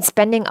 And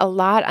spending a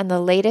lot on the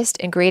latest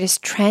and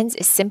greatest trends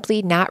is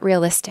simply not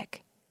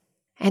realistic.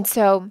 And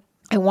so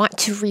I want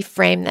to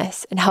reframe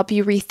this and help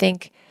you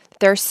rethink that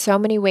there are so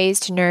many ways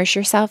to nourish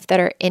yourself that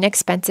are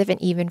inexpensive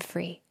and even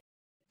free.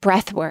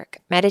 Breath work,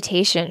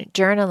 meditation,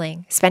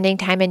 journaling, spending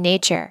time in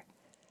nature,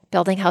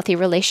 building healthy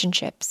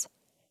relationships,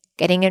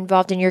 getting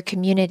involved in your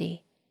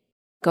community,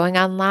 going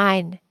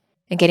online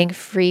and getting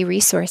free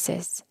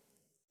resources.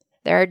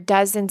 There are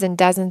dozens and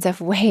dozens of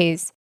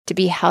ways to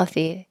be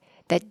healthy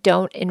that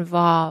don't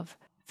involve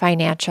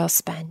financial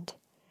spend.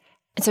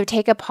 And so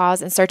take a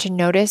pause and start to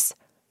notice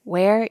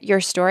where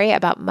your story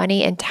about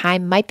money and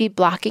time might be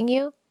blocking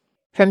you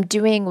from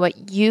doing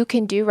what you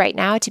can do right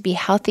now to be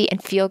healthy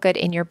and feel good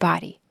in your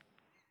body.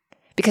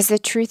 Because the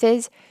truth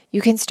is,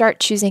 you can start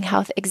choosing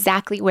health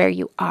exactly where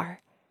you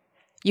are.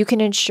 You can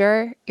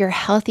ensure your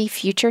healthy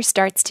future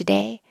starts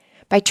today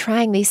by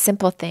trying these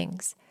simple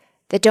things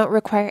that don't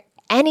require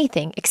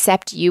anything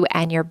except you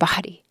and your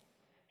body.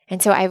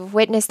 And so I've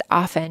witnessed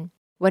often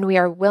when we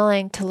are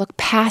willing to look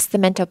past the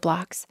mental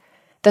blocks,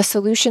 the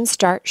solutions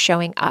start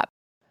showing up.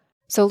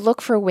 So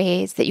look for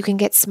ways that you can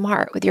get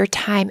smart with your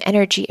time,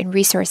 energy, and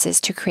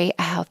resources to create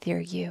a healthier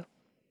you.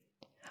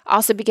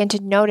 Also begin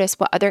to notice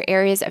what other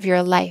areas of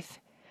your life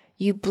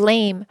you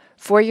blame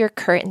for your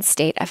current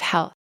state of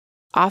health.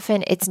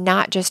 Often it's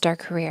not just our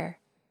career.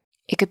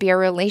 It could be our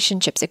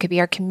relationships, it could be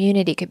our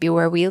community, it could be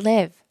where we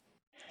live.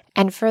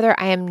 And further,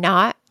 I am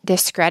not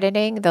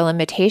discrediting the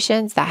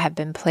limitations that have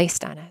been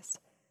placed on us.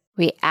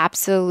 We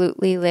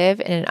absolutely live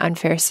in an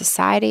unfair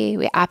society.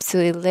 We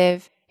absolutely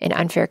live in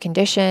unfair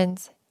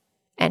conditions.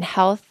 And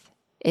health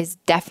is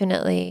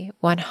definitely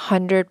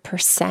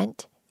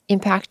 100%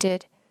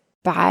 impacted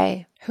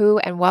by who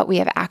and what we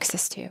have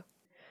access to.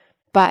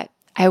 But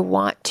I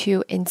want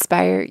to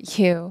inspire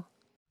you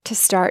to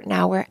start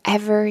now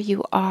wherever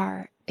you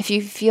are. If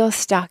you feel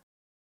stuck,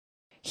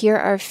 here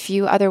are a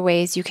few other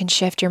ways you can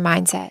shift your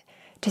mindset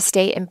to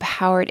stay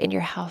empowered in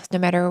your health, no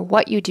matter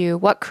what you do,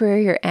 what career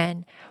you're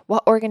in,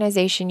 what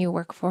organization you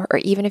work for, or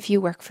even if you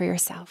work for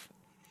yourself.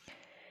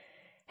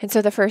 And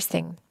so the first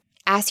thing,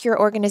 ask your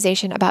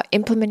organization about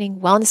implementing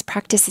wellness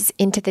practices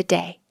into the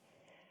day.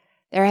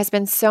 There has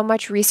been so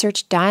much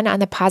research done on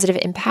the positive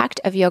impact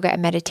of yoga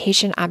and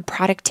meditation on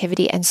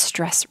productivity and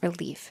stress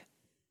relief.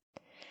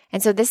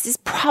 And so this is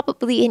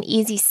probably an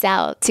easy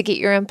sell to get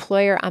your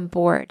employer on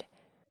board.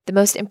 The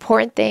most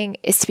important thing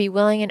is to be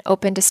willing and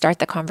open to start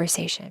the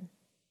conversation.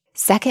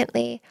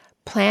 Secondly,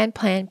 plan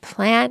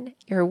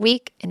your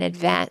week in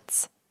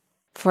advance.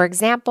 For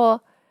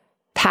example,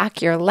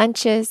 pack your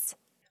lunches,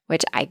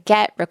 which I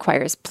get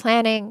requires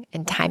planning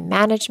and time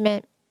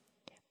management,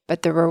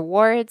 but the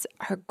rewards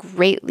are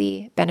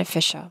greatly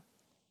beneficial.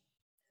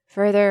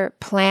 Further,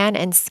 plan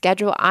and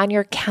schedule on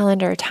your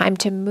calendar time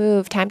to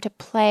move, time to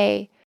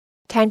play,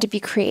 time to be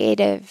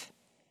creative,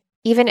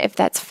 even if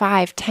that's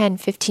 5, 10,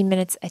 15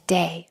 minutes a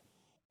day.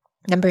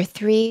 Number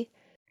 3,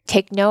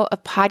 take note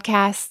of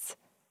podcasts,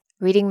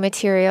 reading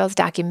materials,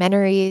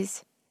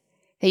 documentaries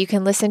that you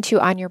can listen to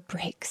on your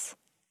breaks.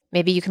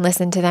 Maybe you can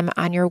listen to them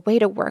on your way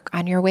to work,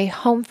 on your way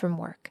home from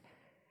work.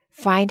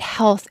 Find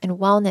health and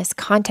wellness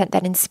content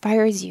that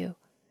inspires you,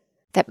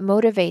 that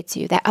motivates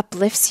you, that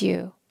uplifts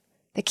you,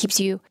 that keeps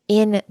you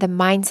in the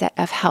mindset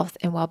of health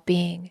and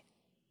well-being,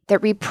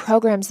 that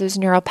reprograms those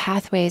neural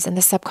pathways and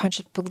the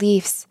subconscious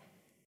beliefs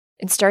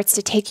and starts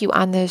to take you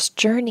on this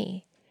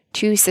journey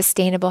to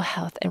sustainable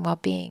health and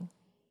well-being.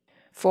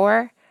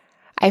 4,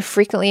 I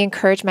frequently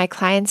encourage my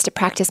clients to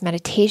practice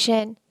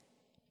meditation,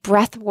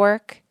 breath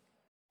work,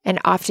 and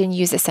often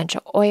use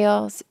essential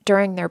oils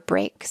during their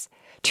breaks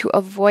to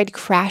avoid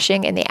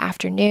crashing in the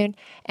afternoon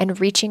and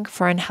reaching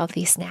for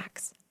unhealthy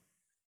snacks.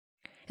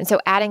 And so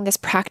adding this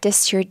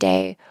practice to your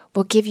day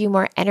will give you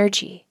more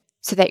energy,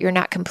 so that you're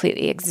not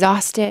completely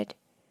exhausted,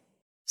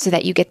 so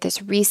that you get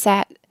this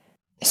reset,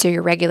 so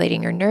you're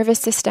regulating your nervous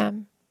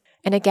system.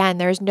 And again,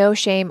 there's no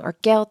shame or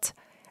guilt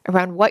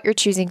around what you're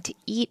choosing to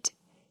eat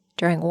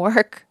during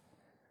work,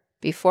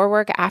 before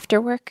work,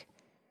 after work.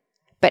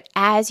 But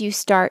as you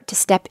start to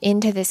step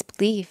into this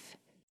belief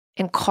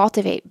and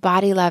cultivate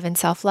body love and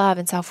self-worth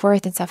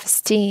and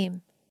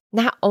self-esteem,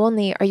 not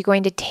only are you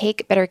going to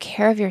take better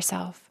care of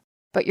yourself,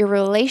 but your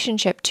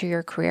relationship to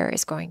your career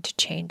is going to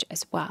change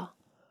as well.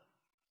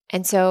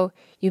 And so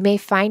you may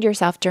find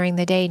yourself during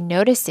the day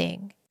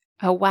noticing,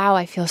 oh, wow,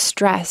 I feel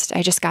stressed.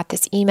 I just got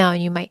this email,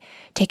 and you might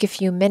take a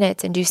few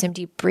minutes and do some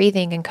deep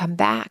breathing and come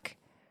back.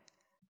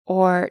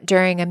 Or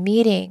during a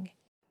meeting,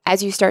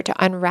 as you start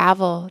to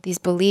unravel these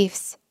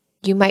beliefs,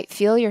 you might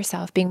feel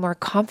yourself being more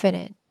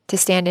confident to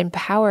stand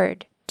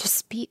empowered to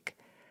speak.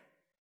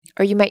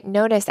 Or you might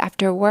notice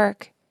after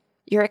work,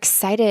 you're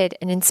excited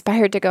and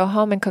inspired to go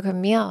home and cook a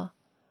meal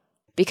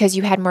because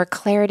you had more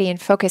clarity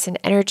and focus and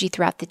energy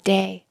throughout the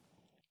day.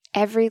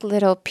 Every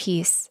little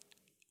piece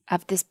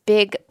of this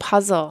big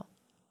puzzle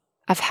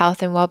of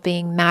health and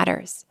well-being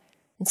matters.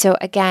 And so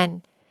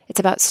again, it's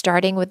about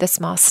starting with the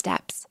small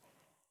steps.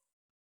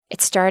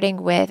 It's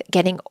starting with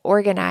getting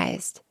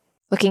organized,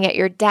 looking at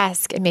your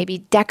desk and maybe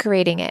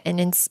decorating it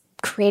and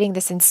creating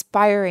this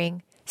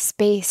inspiring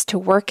space to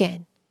work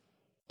in.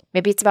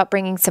 Maybe it's about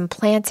bringing some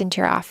plants into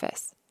your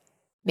office.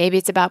 Maybe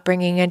it's about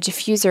bringing a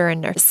diffuser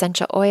and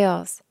essential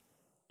oils.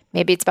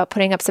 Maybe it's about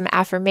putting up some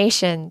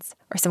affirmations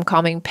or some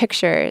calming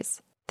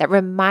pictures that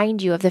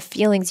remind you of the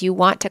feelings you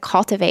want to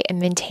cultivate and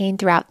maintain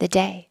throughout the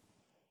day.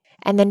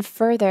 And then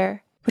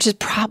further, which is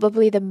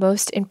probably the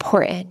most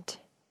important,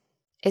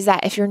 is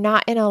that if you're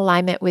not in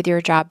alignment with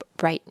your job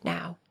right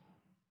now,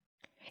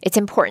 it's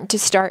important to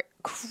start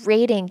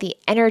creating the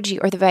energy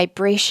or the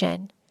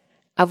vibration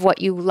of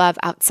what you love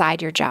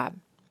outside your job.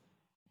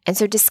 And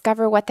so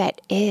discover what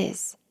that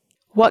is.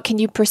 What can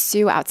you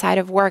pursue outside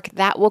of work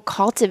that will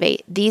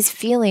cultivate these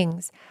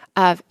feelings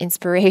of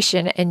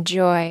inspiration and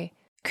joy,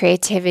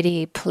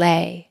 creativity,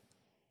 play,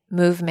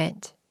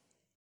 movement?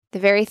 The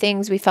very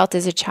things we felt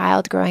as a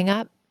child growing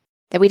up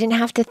that we didn't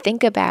have to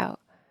think about.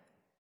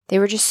 They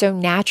were just so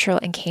natural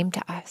and came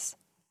to us.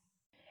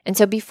 And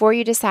so before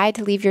you decide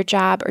to leave your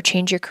job or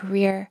change your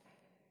career,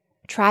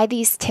 try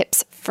these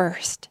tips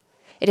first.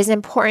 It is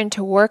important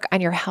to work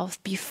on your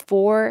health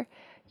before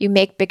you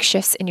make big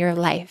shifts in your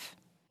life.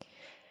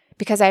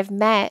 Because I've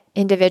met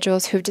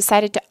individuals who've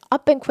decided to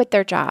up and quit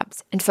their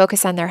jobs and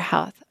focus on their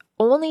health,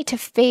 only to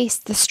face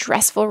the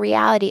stressful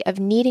reality of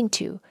needing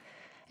to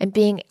and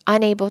being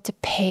unable to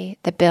pay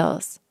the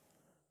bills.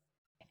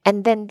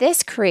 And then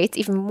this creates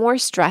even more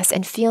stress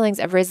and feelings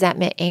of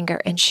resentment,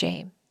 anger, and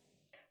shame.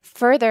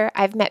 Further,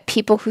 I've met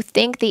people who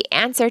think the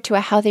answer to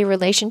a healthy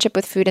relationship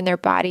with food in their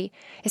body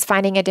is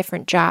finding a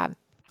different job.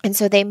 And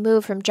so they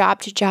move from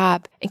job to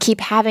job and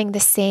keep having the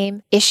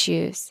same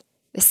issues,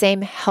 the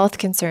same health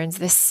concerns,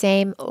 the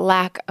same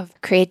lack of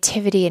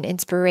creativity and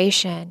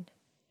inspiration,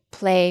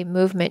 play,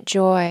 movement,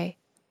 joy.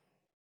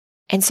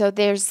 And so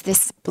there's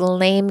this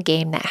blame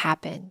game that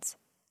happens.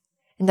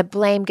 And the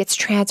blame gets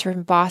transferred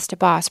from boss to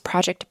boss,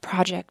 project to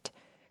project,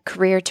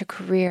 career to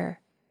career.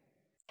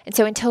 And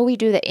so until we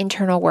do the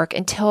internal work,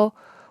 until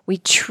we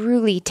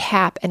truly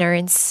tap and are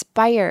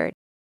inspired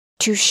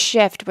to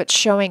shift what's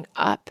showing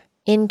up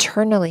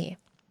internally,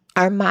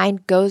 our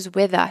mind goes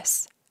with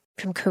us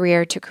from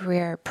career to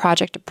career,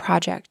 project to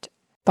project,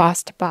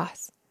 boss to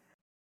boss.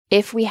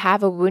 If we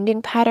have a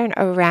wounding pattern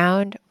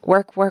around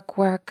work,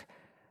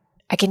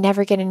 I can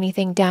never get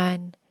anything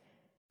done.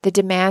 The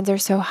demands are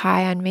so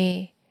high on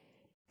me.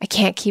 I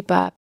can't keep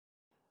up.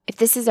 If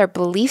this is our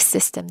belief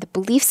system, the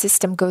belief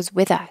system goes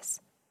with us.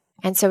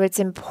 And so it's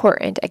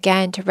important,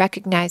 again, to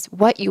recognize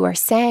what you are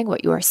saying,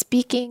 what you are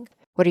speaking,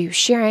 what are you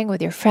sharing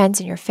with your friends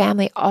and your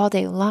family all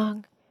day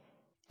long.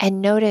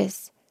 And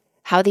notice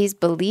how these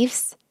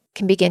beliefs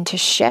can begin to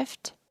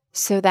shift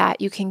so that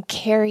you can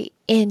carry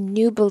in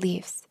new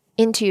beliefs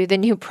into the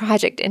new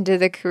project, into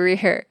the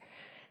career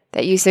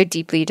that you so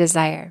deeply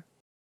desire.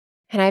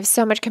 And I have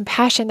so much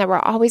compassion that we're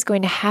always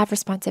going to have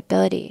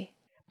responsibility.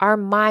 Our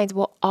minds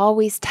will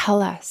always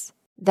tell us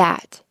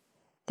that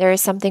there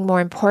is something more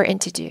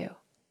important to do.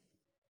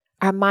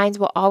 Our minds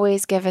will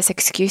always give us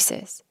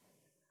excuses.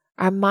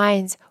 Our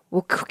minds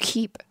will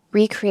keep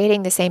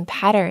recreating the same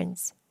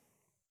patterns.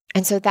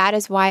 And so that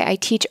is why I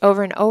teach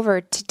over and over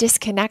to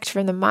disconnect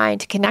from the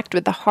mind, to connect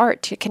with the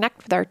heart, to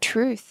connect with our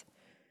truth.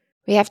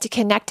 We have to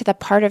connect to the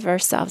part of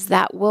ourselves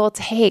that will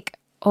take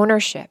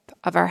ownership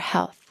of our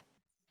health.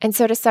 And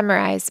so to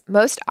summarize,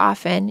 most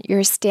often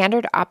your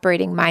standard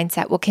operating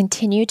mindset will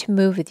continue to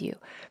move with you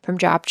from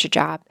job to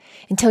job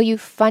until you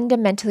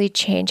fundamentally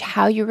change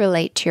how you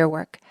relate to your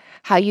work,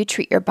 how you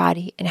treat your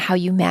body, and how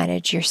you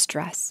manage your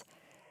stress.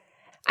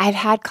 I've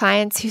had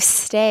clients who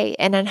stay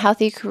in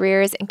unhealthy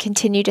careers and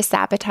continue to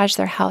sabotage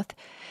their health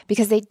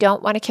because they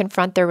don't want to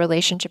confront their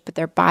relationship with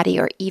their body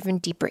or even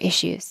deeper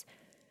issues.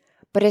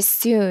 But as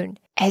soon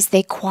as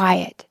they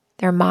quiet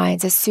their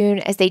minds, as soon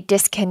as they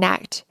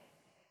disconnect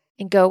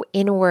and go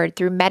inward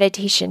through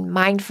meditation,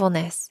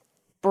 mindfulness,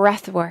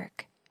 breath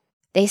work,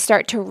 they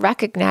start to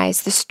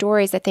recognize the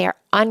stories that they are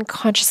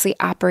unconsciously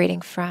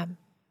operating from.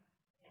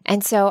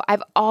 And so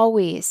I've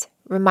always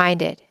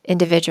reminded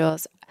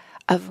individuals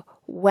of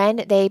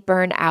when they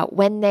burn out,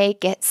 when they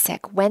get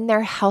sick, when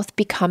their health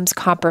becomes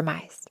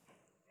compromised.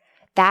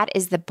 That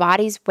is the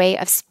body's way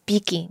of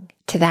speaking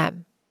to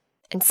them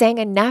and saying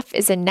enough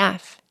is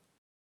enough.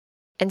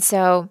 And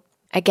so,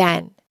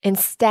 again,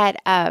 instead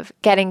of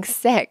getting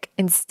sick,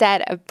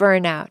 instead of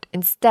burnout,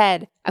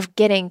 instead of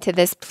getting to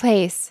this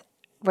place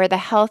where the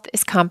health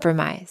is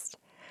compromised,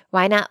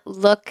 why not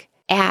look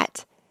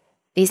at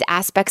these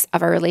aspects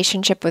of our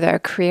relationship with our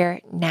career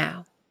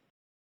now?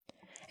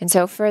 And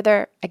so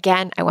further,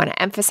 again, I want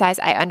to emphasize,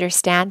 I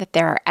understand that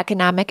there are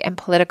economic and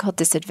political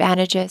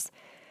disadvantages,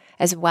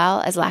 as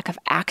well as lack of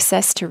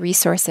access to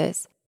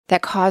resources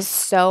that cause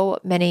so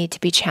many to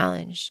be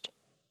challenged.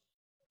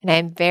 And I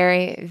am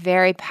very,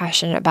 very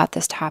passionate about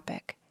this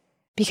topic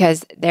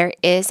because there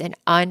is an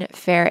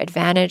unfair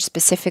advantage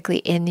specifically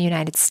in the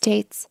United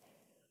States,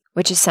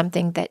 which is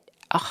something that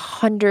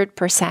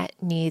 100%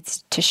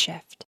 needs to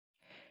shift.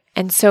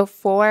 And so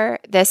for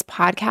this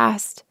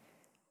podcast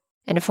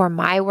and for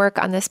my work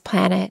on this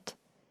planet,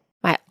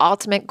 my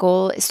ultimate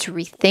goal is to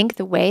rethink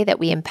the way that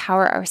we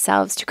empower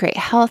ourselves to create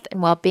health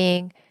and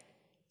well-being,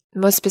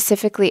 most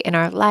specifically in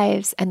our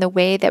lives, and the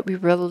way that we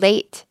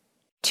relate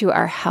to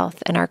our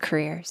health and our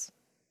careers.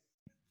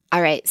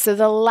 All right, so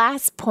the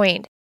last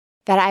point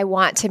that I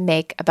want to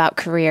make about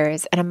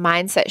careers and a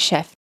mindset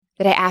shift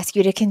that I ask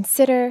you to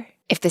consider,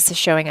 if this is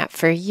showing up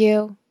for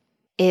you,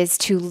 is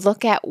to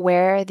look at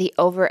where the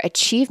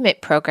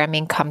overachievement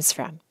programming comes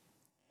from.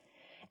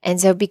 And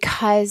so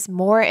because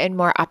more and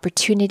more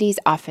opportunities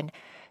often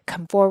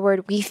come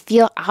forward, we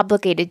feel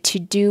obligated to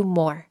do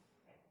more.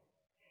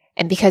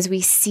 And because we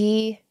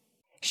see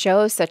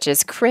shows such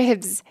as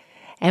Cribs,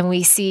 and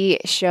we see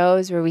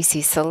shows where we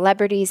see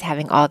celebrities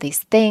having all these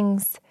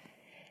things,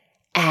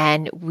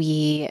 and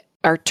we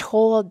are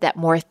told that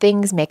more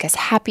things make us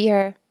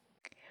happier,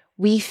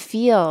 we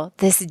feel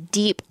this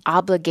deep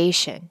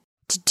obligation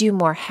to do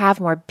more, have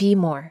more, be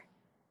more.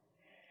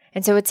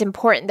 And so it's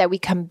important that we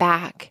come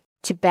back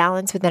to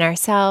balance within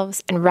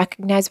ourselves and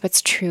recognize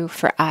what's true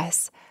for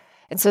us.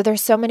 And so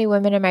there's so many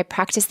women in my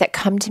practice that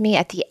come to me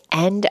at the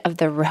end of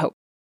the rope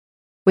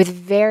with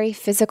very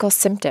physical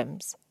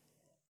symptoms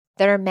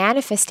that are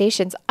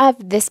manifestations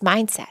of this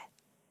mindset,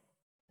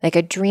 like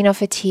adrenal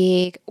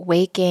fatigue,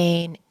 weight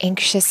gain,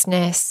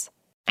 anxiousness,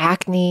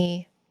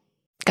 acne,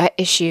 gut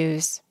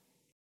issues.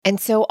 And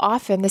so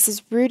often this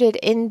is rooted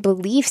in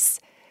beliefs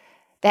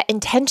that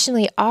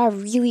intentionally are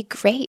really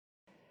great.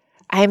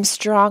 I am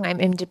strong, I'm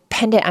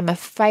independent, I'm a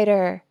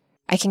fighter,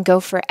 I can go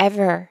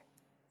forever.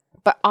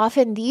 But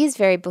often these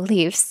very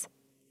beliefs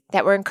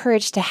that we're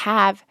encouraged to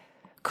have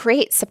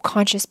create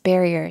subconscious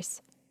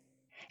barriers.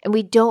 And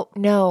we don't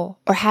know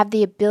or have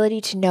the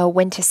ability to know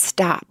when to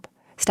stop.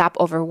 Stop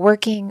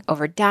overworking,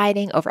 over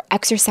dieting, over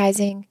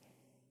exercising,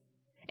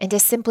 and to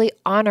simply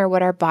honor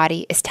what our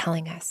body is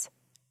telling us.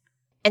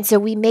 And so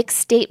we make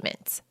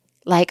statements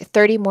like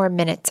 30 more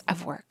minutes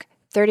of work,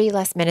 30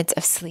 less minutes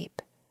of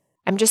sleep.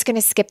 I'm just going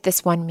to skip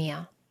this one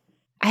meal.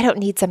 I don't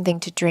need something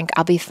to drink.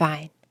 I'll be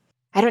fine.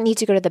 I don't need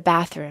to go to the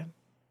bathroom.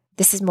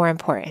 This is more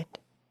important.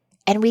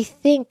 And we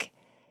think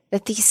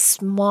that these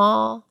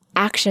small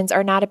actions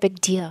are not a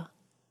big deal.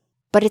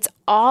 But it's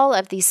all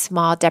of these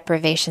small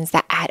deprivations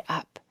that add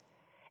up.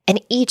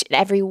 And each and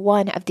every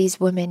one of these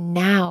women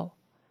now,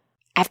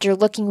 after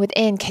looking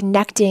within,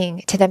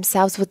 connecting to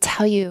themselves, will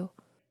tell you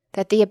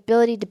that the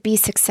ability to be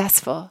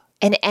successful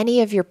in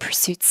any of your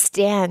pursuits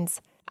stands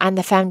on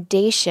the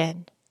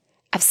foundation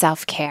of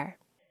self-care.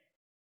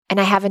 And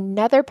I have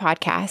another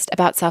podcast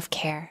about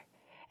self-care.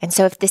 And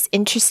so if this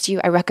interests you,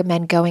 I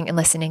recommend going and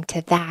listening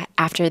to that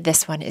after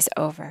this one is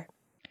over.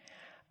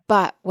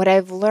 But what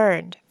I've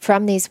learned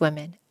from these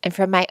women and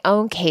from my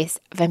own case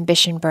of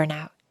ambition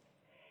burnout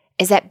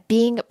is that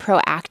being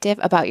proactive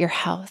about your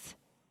health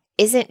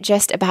isn't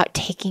just about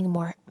taking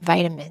more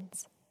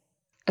vitamins.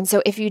 And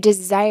so if you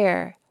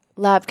desire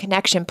love,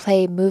 connection,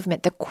 play,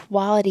 movement, the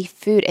quality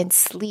food and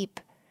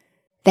sleep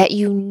that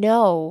you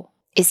know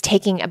is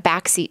taking a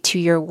backseat to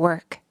your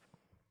work,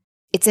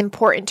 it's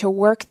important to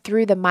work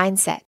through the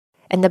mindset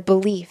and the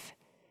belief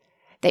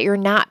that you're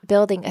not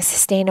building a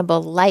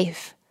sustainable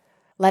life,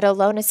 let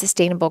alone a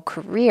sustainable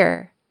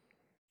career,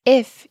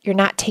 if you're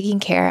not taking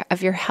care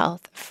of your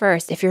health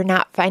first, if you're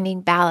not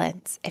finding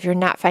balance, if you're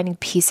not finding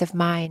peace of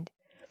mind.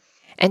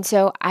 And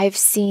so I've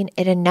seen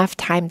it enough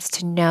times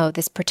to know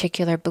this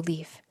particular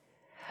belief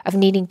of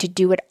needing to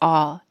do it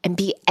all and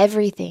be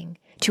everything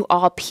to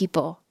all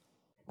people.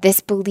 This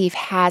belief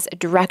has a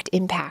direct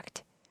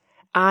impact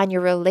on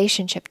your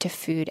relationship to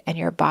food and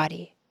your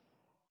body.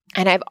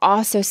 And I've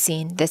also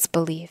seen this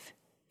belief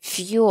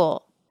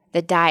fuel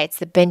the diets,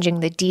 the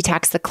binging, the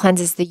detox, the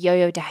cleanses, the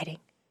yo-yo dieting,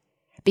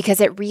 because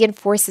it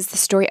reinforces the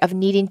story of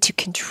needing to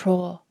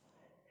control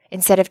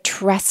instead of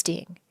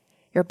trusting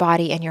your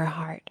body and your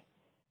heart,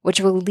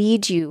 which will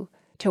lead you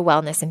to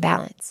wellness and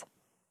balance.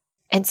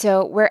 And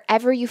so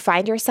wherever you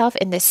find yourself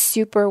in this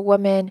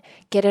superwoman,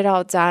 get it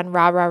all done,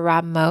 rah, rah,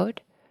 rah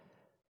mode,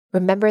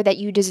 remember that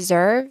you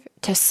deserve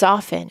to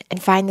soften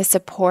and find the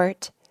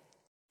support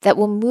that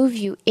will move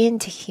you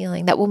into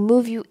healing, that will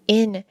move you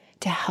into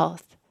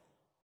health.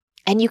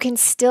 And you can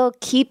still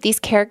keep these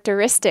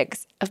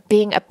characteristics of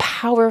being a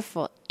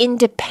powerful,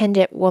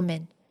 independent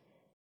woman.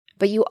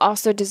 But you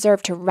also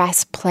deserve to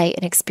rest, play,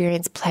 and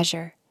experience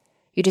pleasure.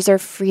 You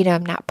deserve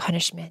freedom, not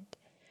punishment.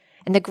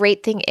 And the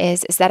great thing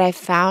is that I've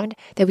found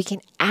that we can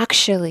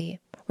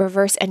actually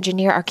reverse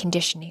engineer our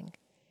conditioning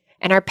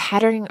and our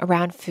patterning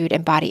around food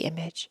and body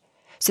image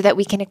so that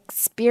we can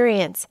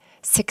experience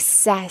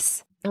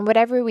success in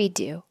whatever we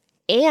do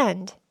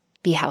and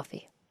be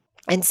healthy.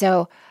 And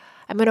so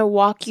I'm going to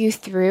walk you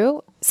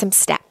through some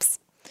steps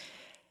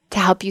to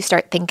help you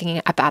start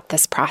thinking about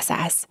this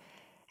process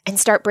and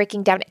start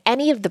breaking down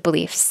any of the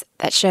beliefs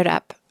that showed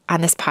up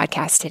on this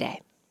podcast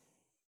today.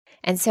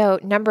 And so,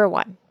 number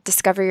one,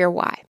 discover your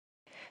why.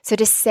 So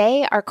to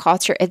say our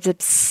culture is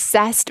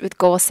obsessed with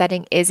goal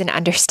setting is an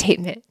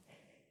understatement.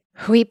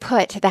 We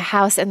put the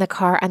house and the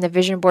car on the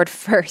vision board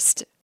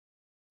first.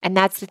 And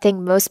that's the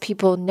thing, most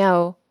people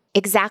know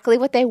exactly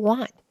what they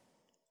want,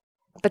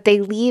 but they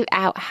leave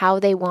out how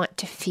they want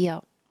to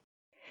feel.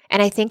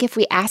 And I think if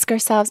we ask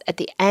ourselves at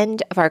the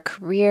end of our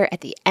career, at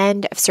the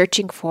end of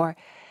searching for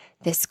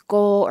this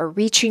goal or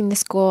reaching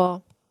this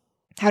goal,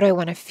 how do I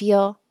want to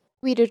feel?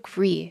 We'd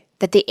agree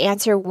that the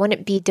answer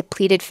wouldn't be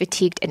depleted,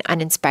 fatigued, and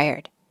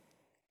uninspired.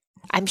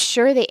 I'm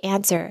sure the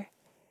answer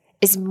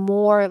is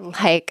more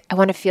like I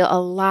want to feel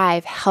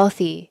alive,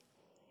 healthy,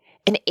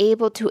 and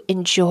able to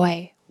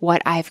enjoy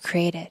what I've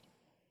created.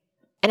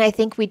 And I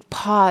think we'd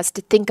pause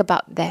to think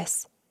about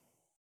this.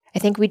 I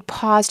think we'd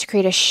pause to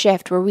create a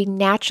shift where we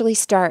naturally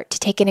start to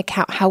take into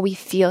account how we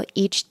feel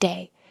each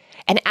day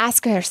and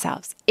ask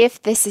ourselves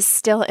if this is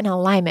still in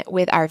alignment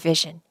with our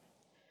vision.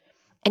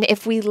 And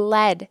if we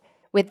led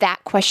with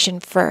that question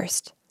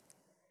first,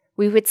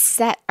 we would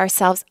set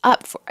ourselves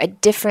up for a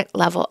different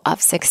level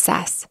of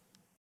success.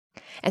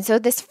 And so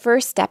this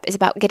first step is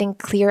about getting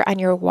clear on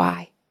your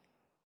why.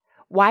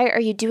 Why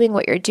are you doing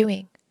what you're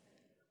doing?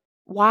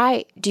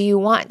 Why do you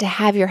want to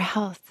have your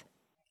health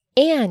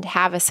and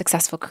have a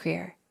successful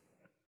career?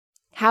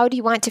 How do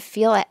you want to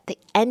feel at the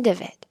end of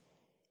it?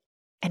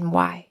 And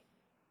why?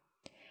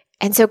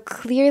 And so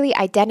clearly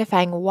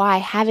identifying why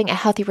having a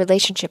healthy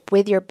relationship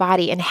with your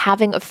body and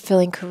having a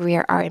fulfilling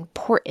career are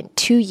important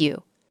to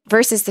you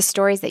versus the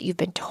stories that you've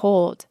been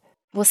told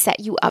will set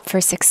you up for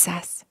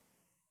success.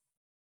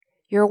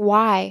 Your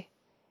why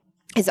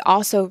is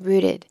also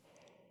rooted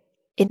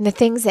in the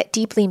things that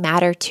deeply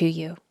matter to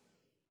you.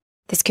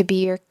 This could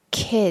be your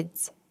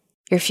kids,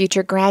 your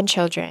future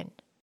grandchildren,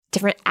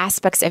 different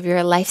aspects of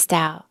your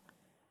lifestyle,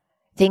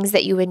 things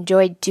that you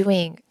enjoy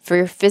doing for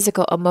your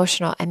physical,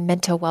 emotional, and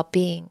mental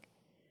well-being.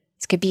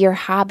 This could be your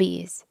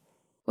hobbies,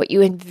 what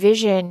you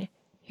envision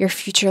your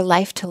future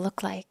life to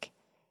look like.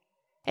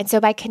 And so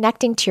by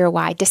connecting to your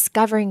why,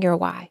 discovering your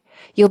why,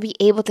 you'll be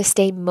able to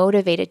stay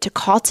motivated to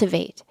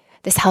cultivate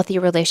this healthy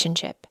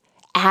relationship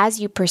as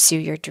you pursue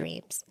your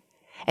dreams.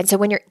 And so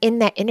when you're in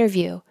that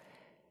interview,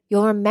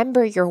 you'll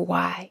remember your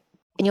why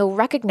and you'll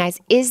recognize,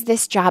 is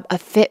this job a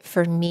fit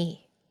for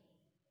me?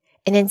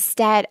 And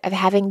instead of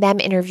having them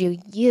interview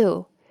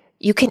you,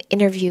 you can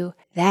interview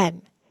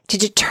them to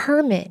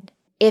determine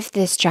if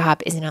this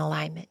job is in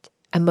alignment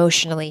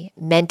emotionally,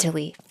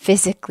 mentally,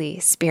 physically,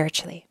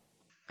 spiritually.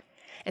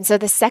 And so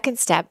the second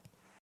step,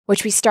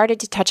 which we started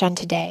to touch on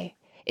today,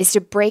 is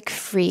to break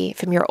free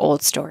from your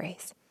old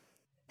stories.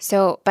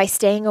 So by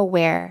staying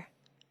aware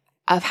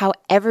of how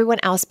everyone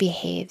else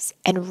behaves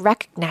and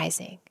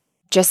recognizing,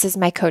 just as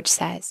my coach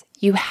says,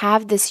 you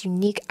have this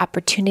unique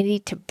opportunity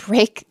to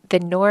break the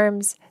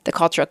norms, the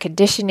cultural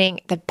conditioning,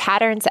 the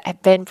patterns that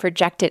have been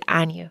projected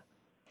on you.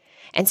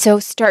 And so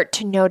start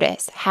to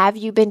notice, have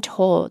you been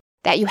told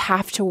that you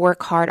have to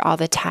work hard all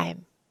the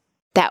time?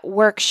 That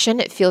work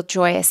shouldn't feel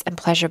joyous and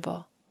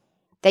pleasurable?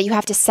 That you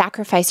have to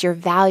sacrifice your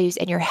values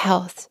and your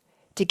health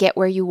to get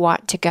where you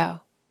want to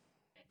go?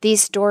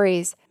 These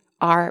stories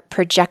are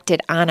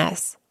projected on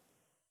us.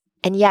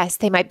 And yes,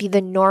 they might be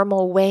the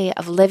normal way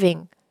of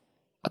living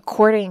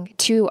according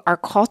to our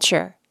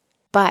culture,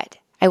 but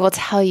I will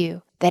tell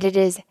you that it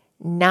is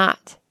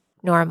not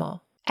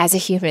normal as a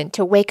human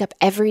to wake up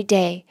every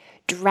day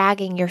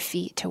dragging your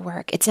feet to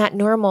work. It's not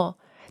normal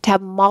to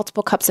have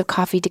multiple cups of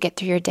coffee to get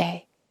through your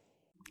day.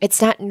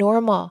 It's not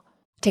normal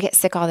to get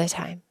sick all the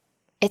time.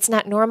 It's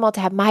not normal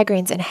to have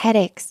migraines and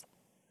headaches.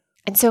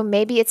 And so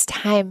maybe it's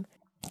time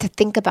to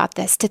think about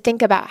this, to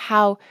think about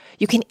how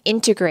you can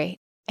integrate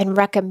and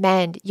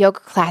recommend yoga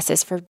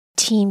classes for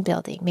team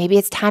building. Maybe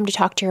it's time to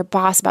talk to your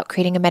boss about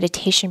creating a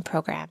meditation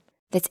program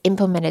that's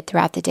implemented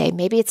throughout the day.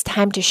 Maybe it's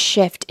time to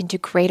shift into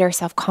greater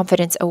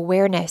self-confidence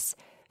awareness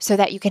so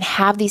that you can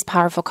have these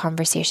powerful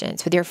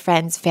conversations with your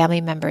friends,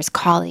 family members,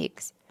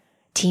 colleagues,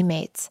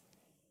 teammates.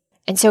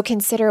 And so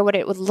consider what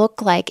it would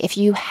look like if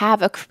you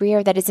have a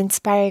career that is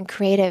inspiring,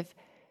 creative,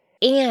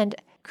 and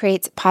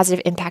creates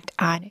positive impact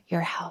on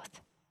your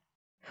health.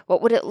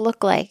 What would it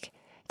look like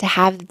to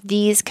have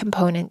these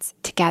components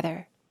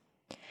together.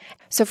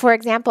 So for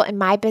example, in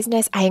my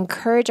business, I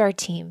encourage our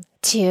team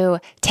to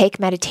take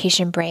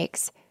meditation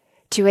breaks,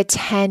 to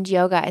attend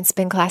yoga and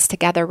spin class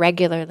together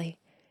regularly.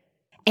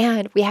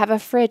 And we have a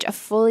fridge of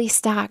fully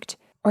stocked,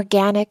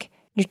 organic,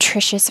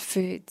 nutritious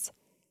foods.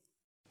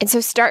 And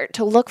so start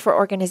to look for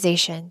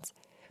organizations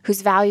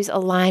whose values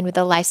align with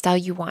the lifestyle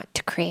you want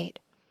to create.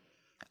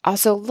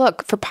 Also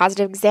look for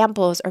positive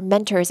examples or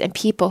mentors and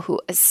people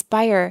who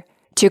aspire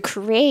to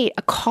create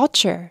a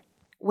culture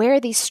where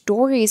these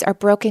stories are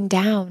broken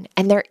down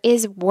and there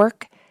is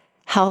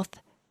work-health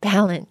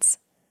balance.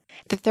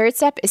 The third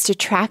step is to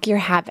track your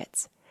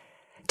habits.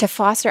 To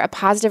foster a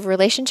positive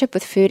relationship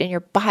with food and your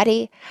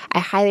body, I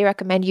highly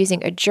recommend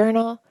using a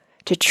journal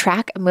to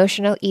track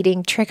emotional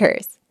eating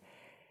triggers.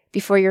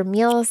 Before your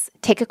meals,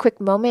 take a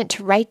quick moment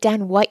to write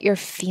down what you're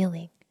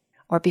feeling,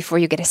 or before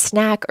you get a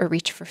snack or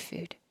reach for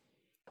food.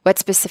 What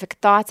specific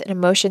thoughts and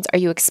emotions are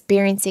you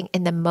experiencing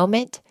in the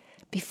moment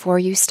before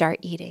you start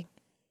eating?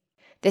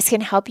 This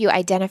can help you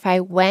identify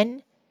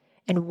when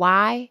and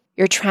why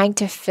you're trying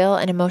to fill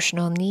an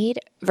emotional need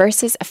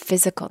versus a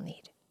physical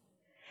need.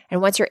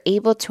 And once you're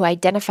able to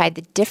identify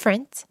the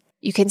difference,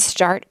 you can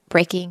start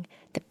breaking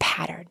the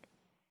pattern.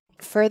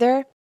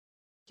 Further,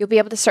 you'll be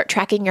able to start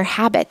tracking your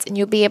habits and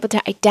you'll be able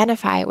to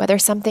identify whether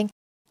something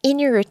in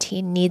your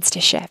routine needs to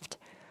shift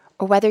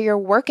or whether your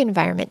work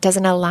environment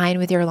doesn't align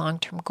with your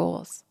long-term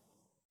goals.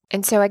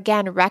 And so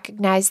again,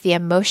 recognize the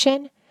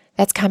emotion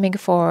that's coming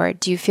forward.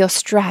 Do you feel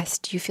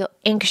stressed? Do you feel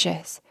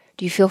anxious?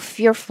 Do you feel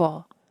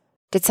fearful?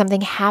 Did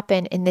something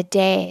happen in the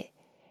day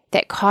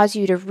that caused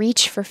you to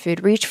reach for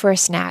food, reach for a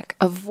snack?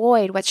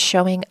 Avoid what's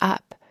showing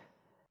up.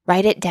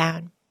 Write it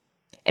down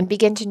and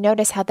begin to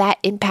notice how that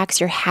impacts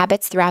your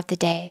habits throughout the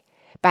day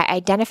by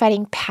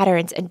identifying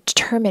patterns and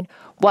determine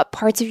what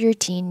parts of your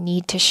routine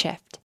need to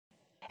shift.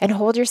 And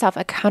hold yourself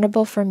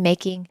accountable for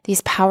making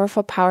these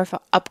powerful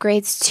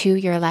upgrades to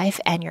your life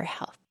and your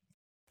health.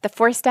 The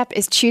fourth step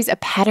is choose a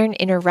pattern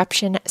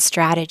interruption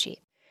strategy.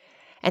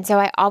 And so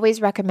I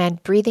always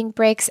recommend breathing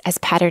breaks as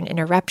pattern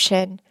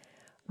interruption,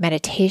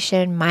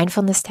 meditation,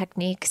 mindfulness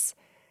techniques.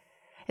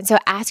 And so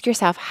ask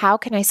yourself, how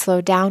can I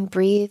slow down,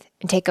 breathe,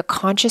 and take a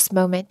conscious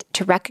moment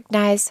to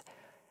recognize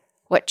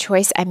what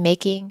choice I'm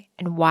making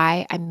and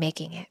why I'm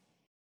making it?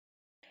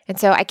 And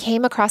so I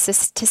came across a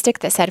statistic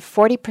that said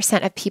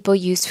 40% of people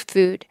use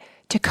food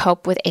to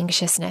cope with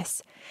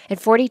anxiousness, and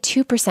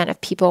 42%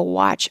 of people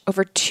watch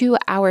over 2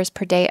 hours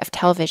per day of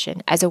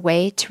television as a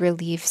way to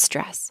relieve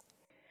stress.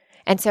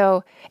 And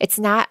so it's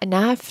not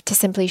enough to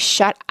simply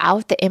shut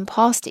out the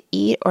impulse to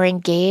eat or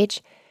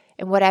engage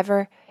in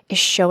whatever is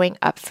showing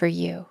up for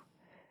you.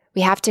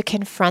 We have to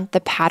confront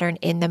the pattern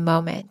in the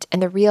moment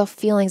and the real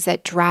feelings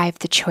that drive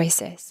the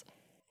choices.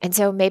 And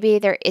so maybe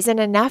there isn't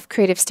enough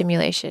creative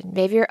stimulation.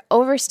 Maybe you're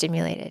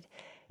overstimulated.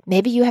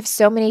 Maybe you have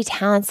so many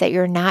talents that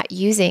you're not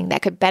using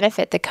that could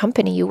benefit the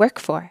company you work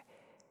for.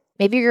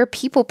 Maybe you're a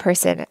people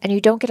person and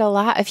you don't get a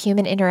lot of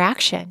human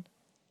interaction.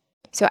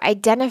 So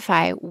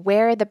identify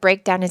where the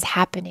breakdown is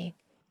happening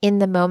in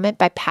the moment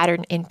by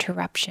pattern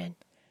interruption.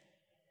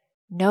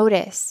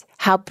 Notice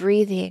how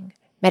breathing,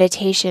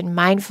 meditation,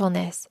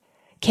 mindfulness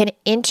can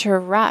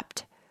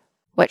interrupt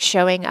what's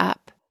showing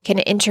up, can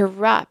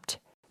interrupt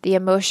the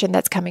emotion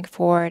that's coming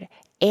forward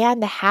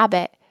and the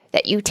habit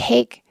that you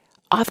take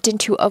often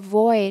to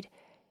avoid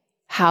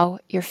how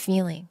you're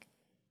feeling.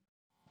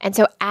 And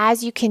so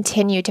as you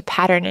continue to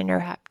pattern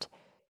interrupt,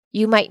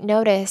 you might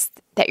notice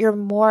that you're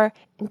more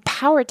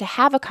empowered to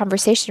have a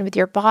conversation with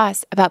your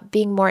boss about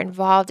being more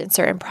involved in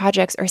certain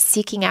projects or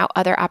seeking out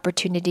other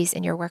opportunities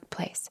in your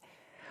workplace.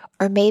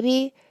 Or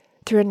maybe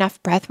through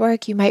enough breath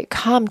work, you might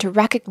come to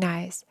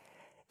recognize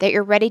that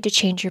you're ready to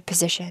change your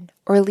position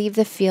or leave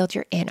the field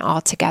you're in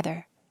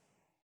altogether.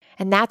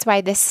 And that's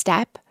why this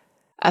step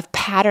of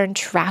pattern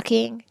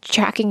tracking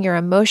your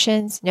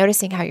emotions,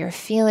 noticing how you're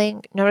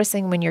feeling,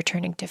 noticing when you're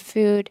turning to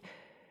food,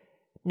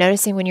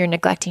 noticing when you're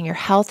neglecting your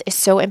health is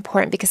so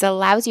important because it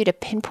allows you to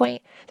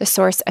pinpoint the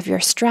source of your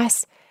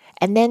stress.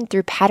 And then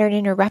through pattern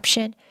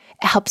interruption,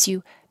 it helps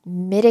you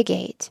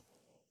mitigate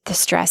the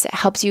stress. It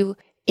helps you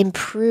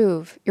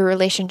improve your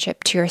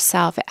relationship to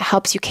yourself. It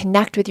helps you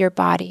connect with your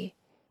body.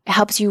 It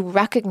helps you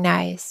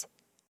recognize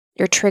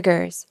your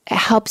triggers. It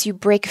helps you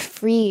break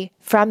free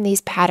from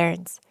these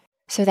patterns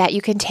so that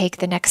you can take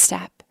the next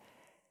step.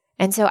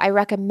 And so I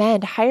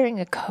recommend hiring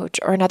a coach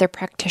or another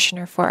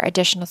practitioner for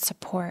additional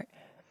support.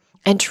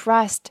 And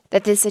trust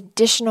that this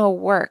additional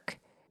work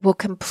will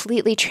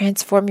completely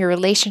transform your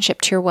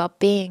relationship to your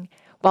well-being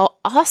while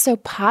also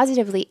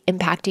positively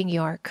impacting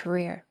your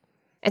career.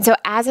 And so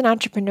as an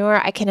entrepreneur,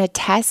 I can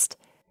attest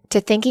to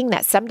thinking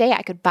that someday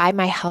I could buy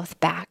my health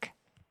back.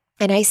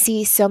 And I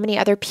see so many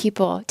other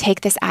people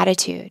take this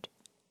attitude.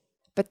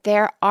 But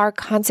there are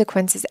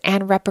consequences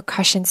and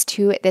repercussions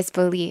to this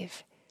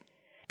belief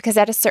because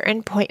at a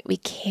certain point we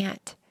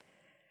can't.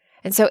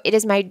 And so it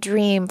is my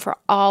dream for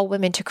all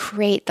women to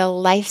create the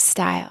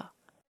lifestyle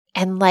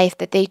and life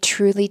that they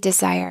truly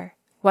desire,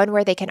 one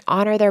where they can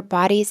honor their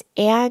bodies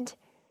and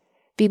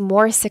be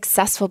more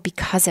successful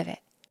because of it.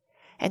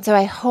 And so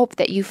I hope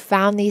that you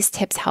found these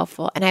tips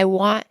helpful, and I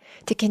want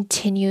to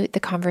continue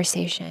the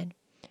conversation.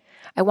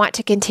 I want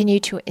to continue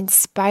to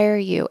inspire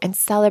you and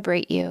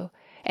celebrate you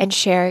and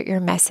share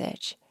your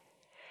message.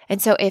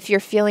 And so if you're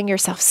feeling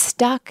yourself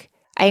stuck,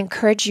 I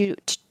encourage you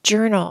to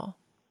journal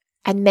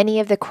on many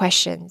of the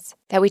questions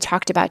that we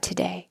talked about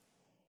today.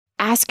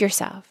 Ask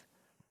yourself,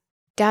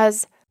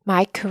 does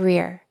my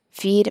career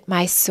feed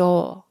my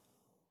soul,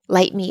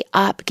 light me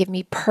up, give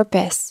me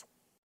purpose?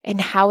 And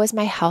how is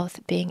my health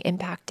being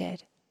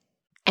impacted?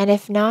 And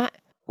if not,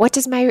 what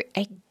does my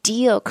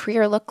ideal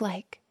career look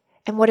like?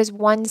 And what is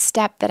one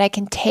step that I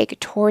can take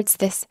towards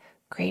this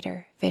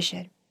greater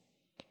vision?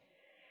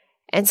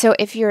 And so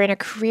if you're in a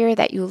career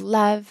that you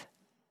love,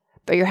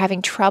 but you're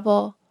having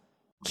trouble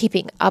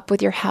keeping up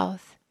with your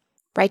health,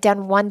 write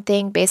down one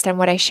thing based on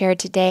what I shared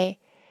today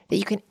that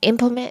you can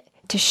implement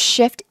to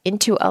shift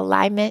into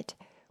alignment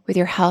with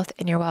your health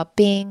and your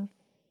well-being.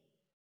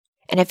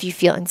 And if you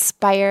feel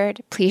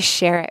inspired, please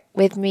share it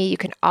with me. You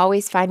can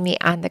always find me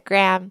on the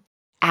gram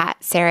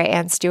at Sarah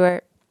Ann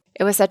Stewart.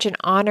 It was such an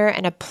honor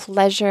and a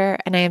pleasure,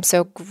 and I am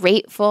so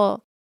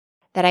grateful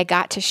that I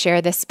got to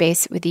share this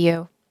space with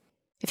you.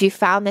 If you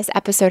found this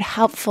episode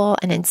helpful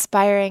and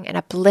inspiring and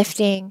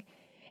uplifting,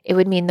 it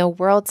would mean the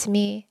world to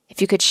me if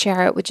you could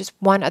share it with just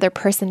one other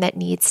person that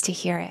needs to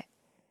hear it.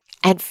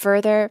 And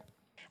further,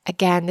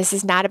 again, this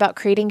is not about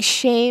creating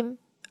shame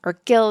or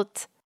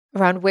guilt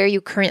around where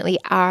you currently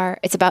are.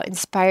 It's about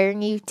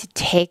inspiring you to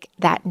take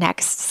that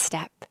next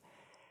step.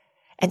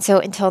 And so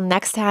until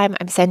next time,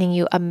 I'm sending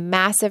you a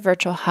massive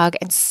virtual hug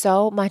and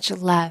so much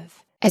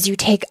love as you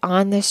take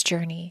on this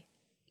journey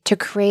to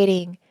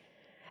creating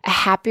a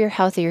happier,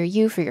 healthier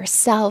you for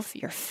yourself,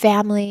 your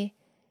family,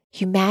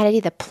 humanity,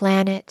 the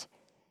planet.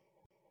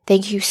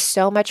 Thank you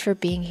so much for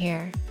being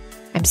here.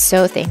 I'm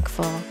so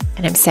thankful,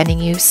 and I'm sending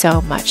you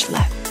so much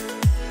love.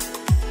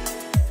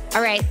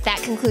 All right,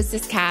 that concludes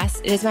this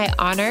cast. It is my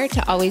honor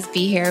to always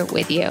be here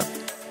with you.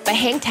 But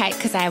hang tight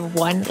because I have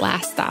one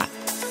last thought.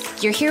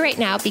 You're here right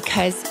now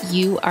because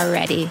you are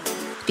ready.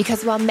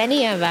 Because while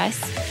many of us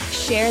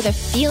share the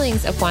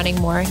feelings of wanting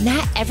more,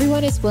 not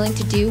everyone is willing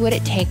to do what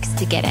it takes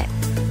to get it.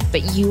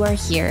 But you are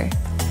here.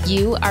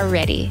 You are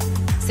ready.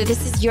 So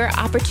this is your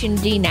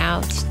opportunity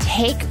now to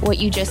take what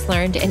you just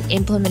learned and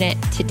implement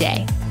it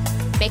today.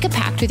 Make a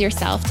pact with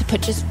yourself to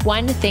put just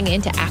one thing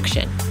into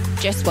action.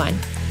 Just one.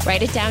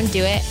 Write it down,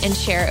 do it, and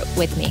share it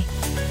with me.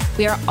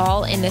 We are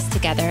all in this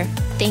together.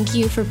 Thank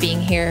you for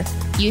being here.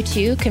 You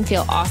too can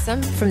feel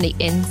awesome from the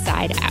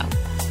inside out.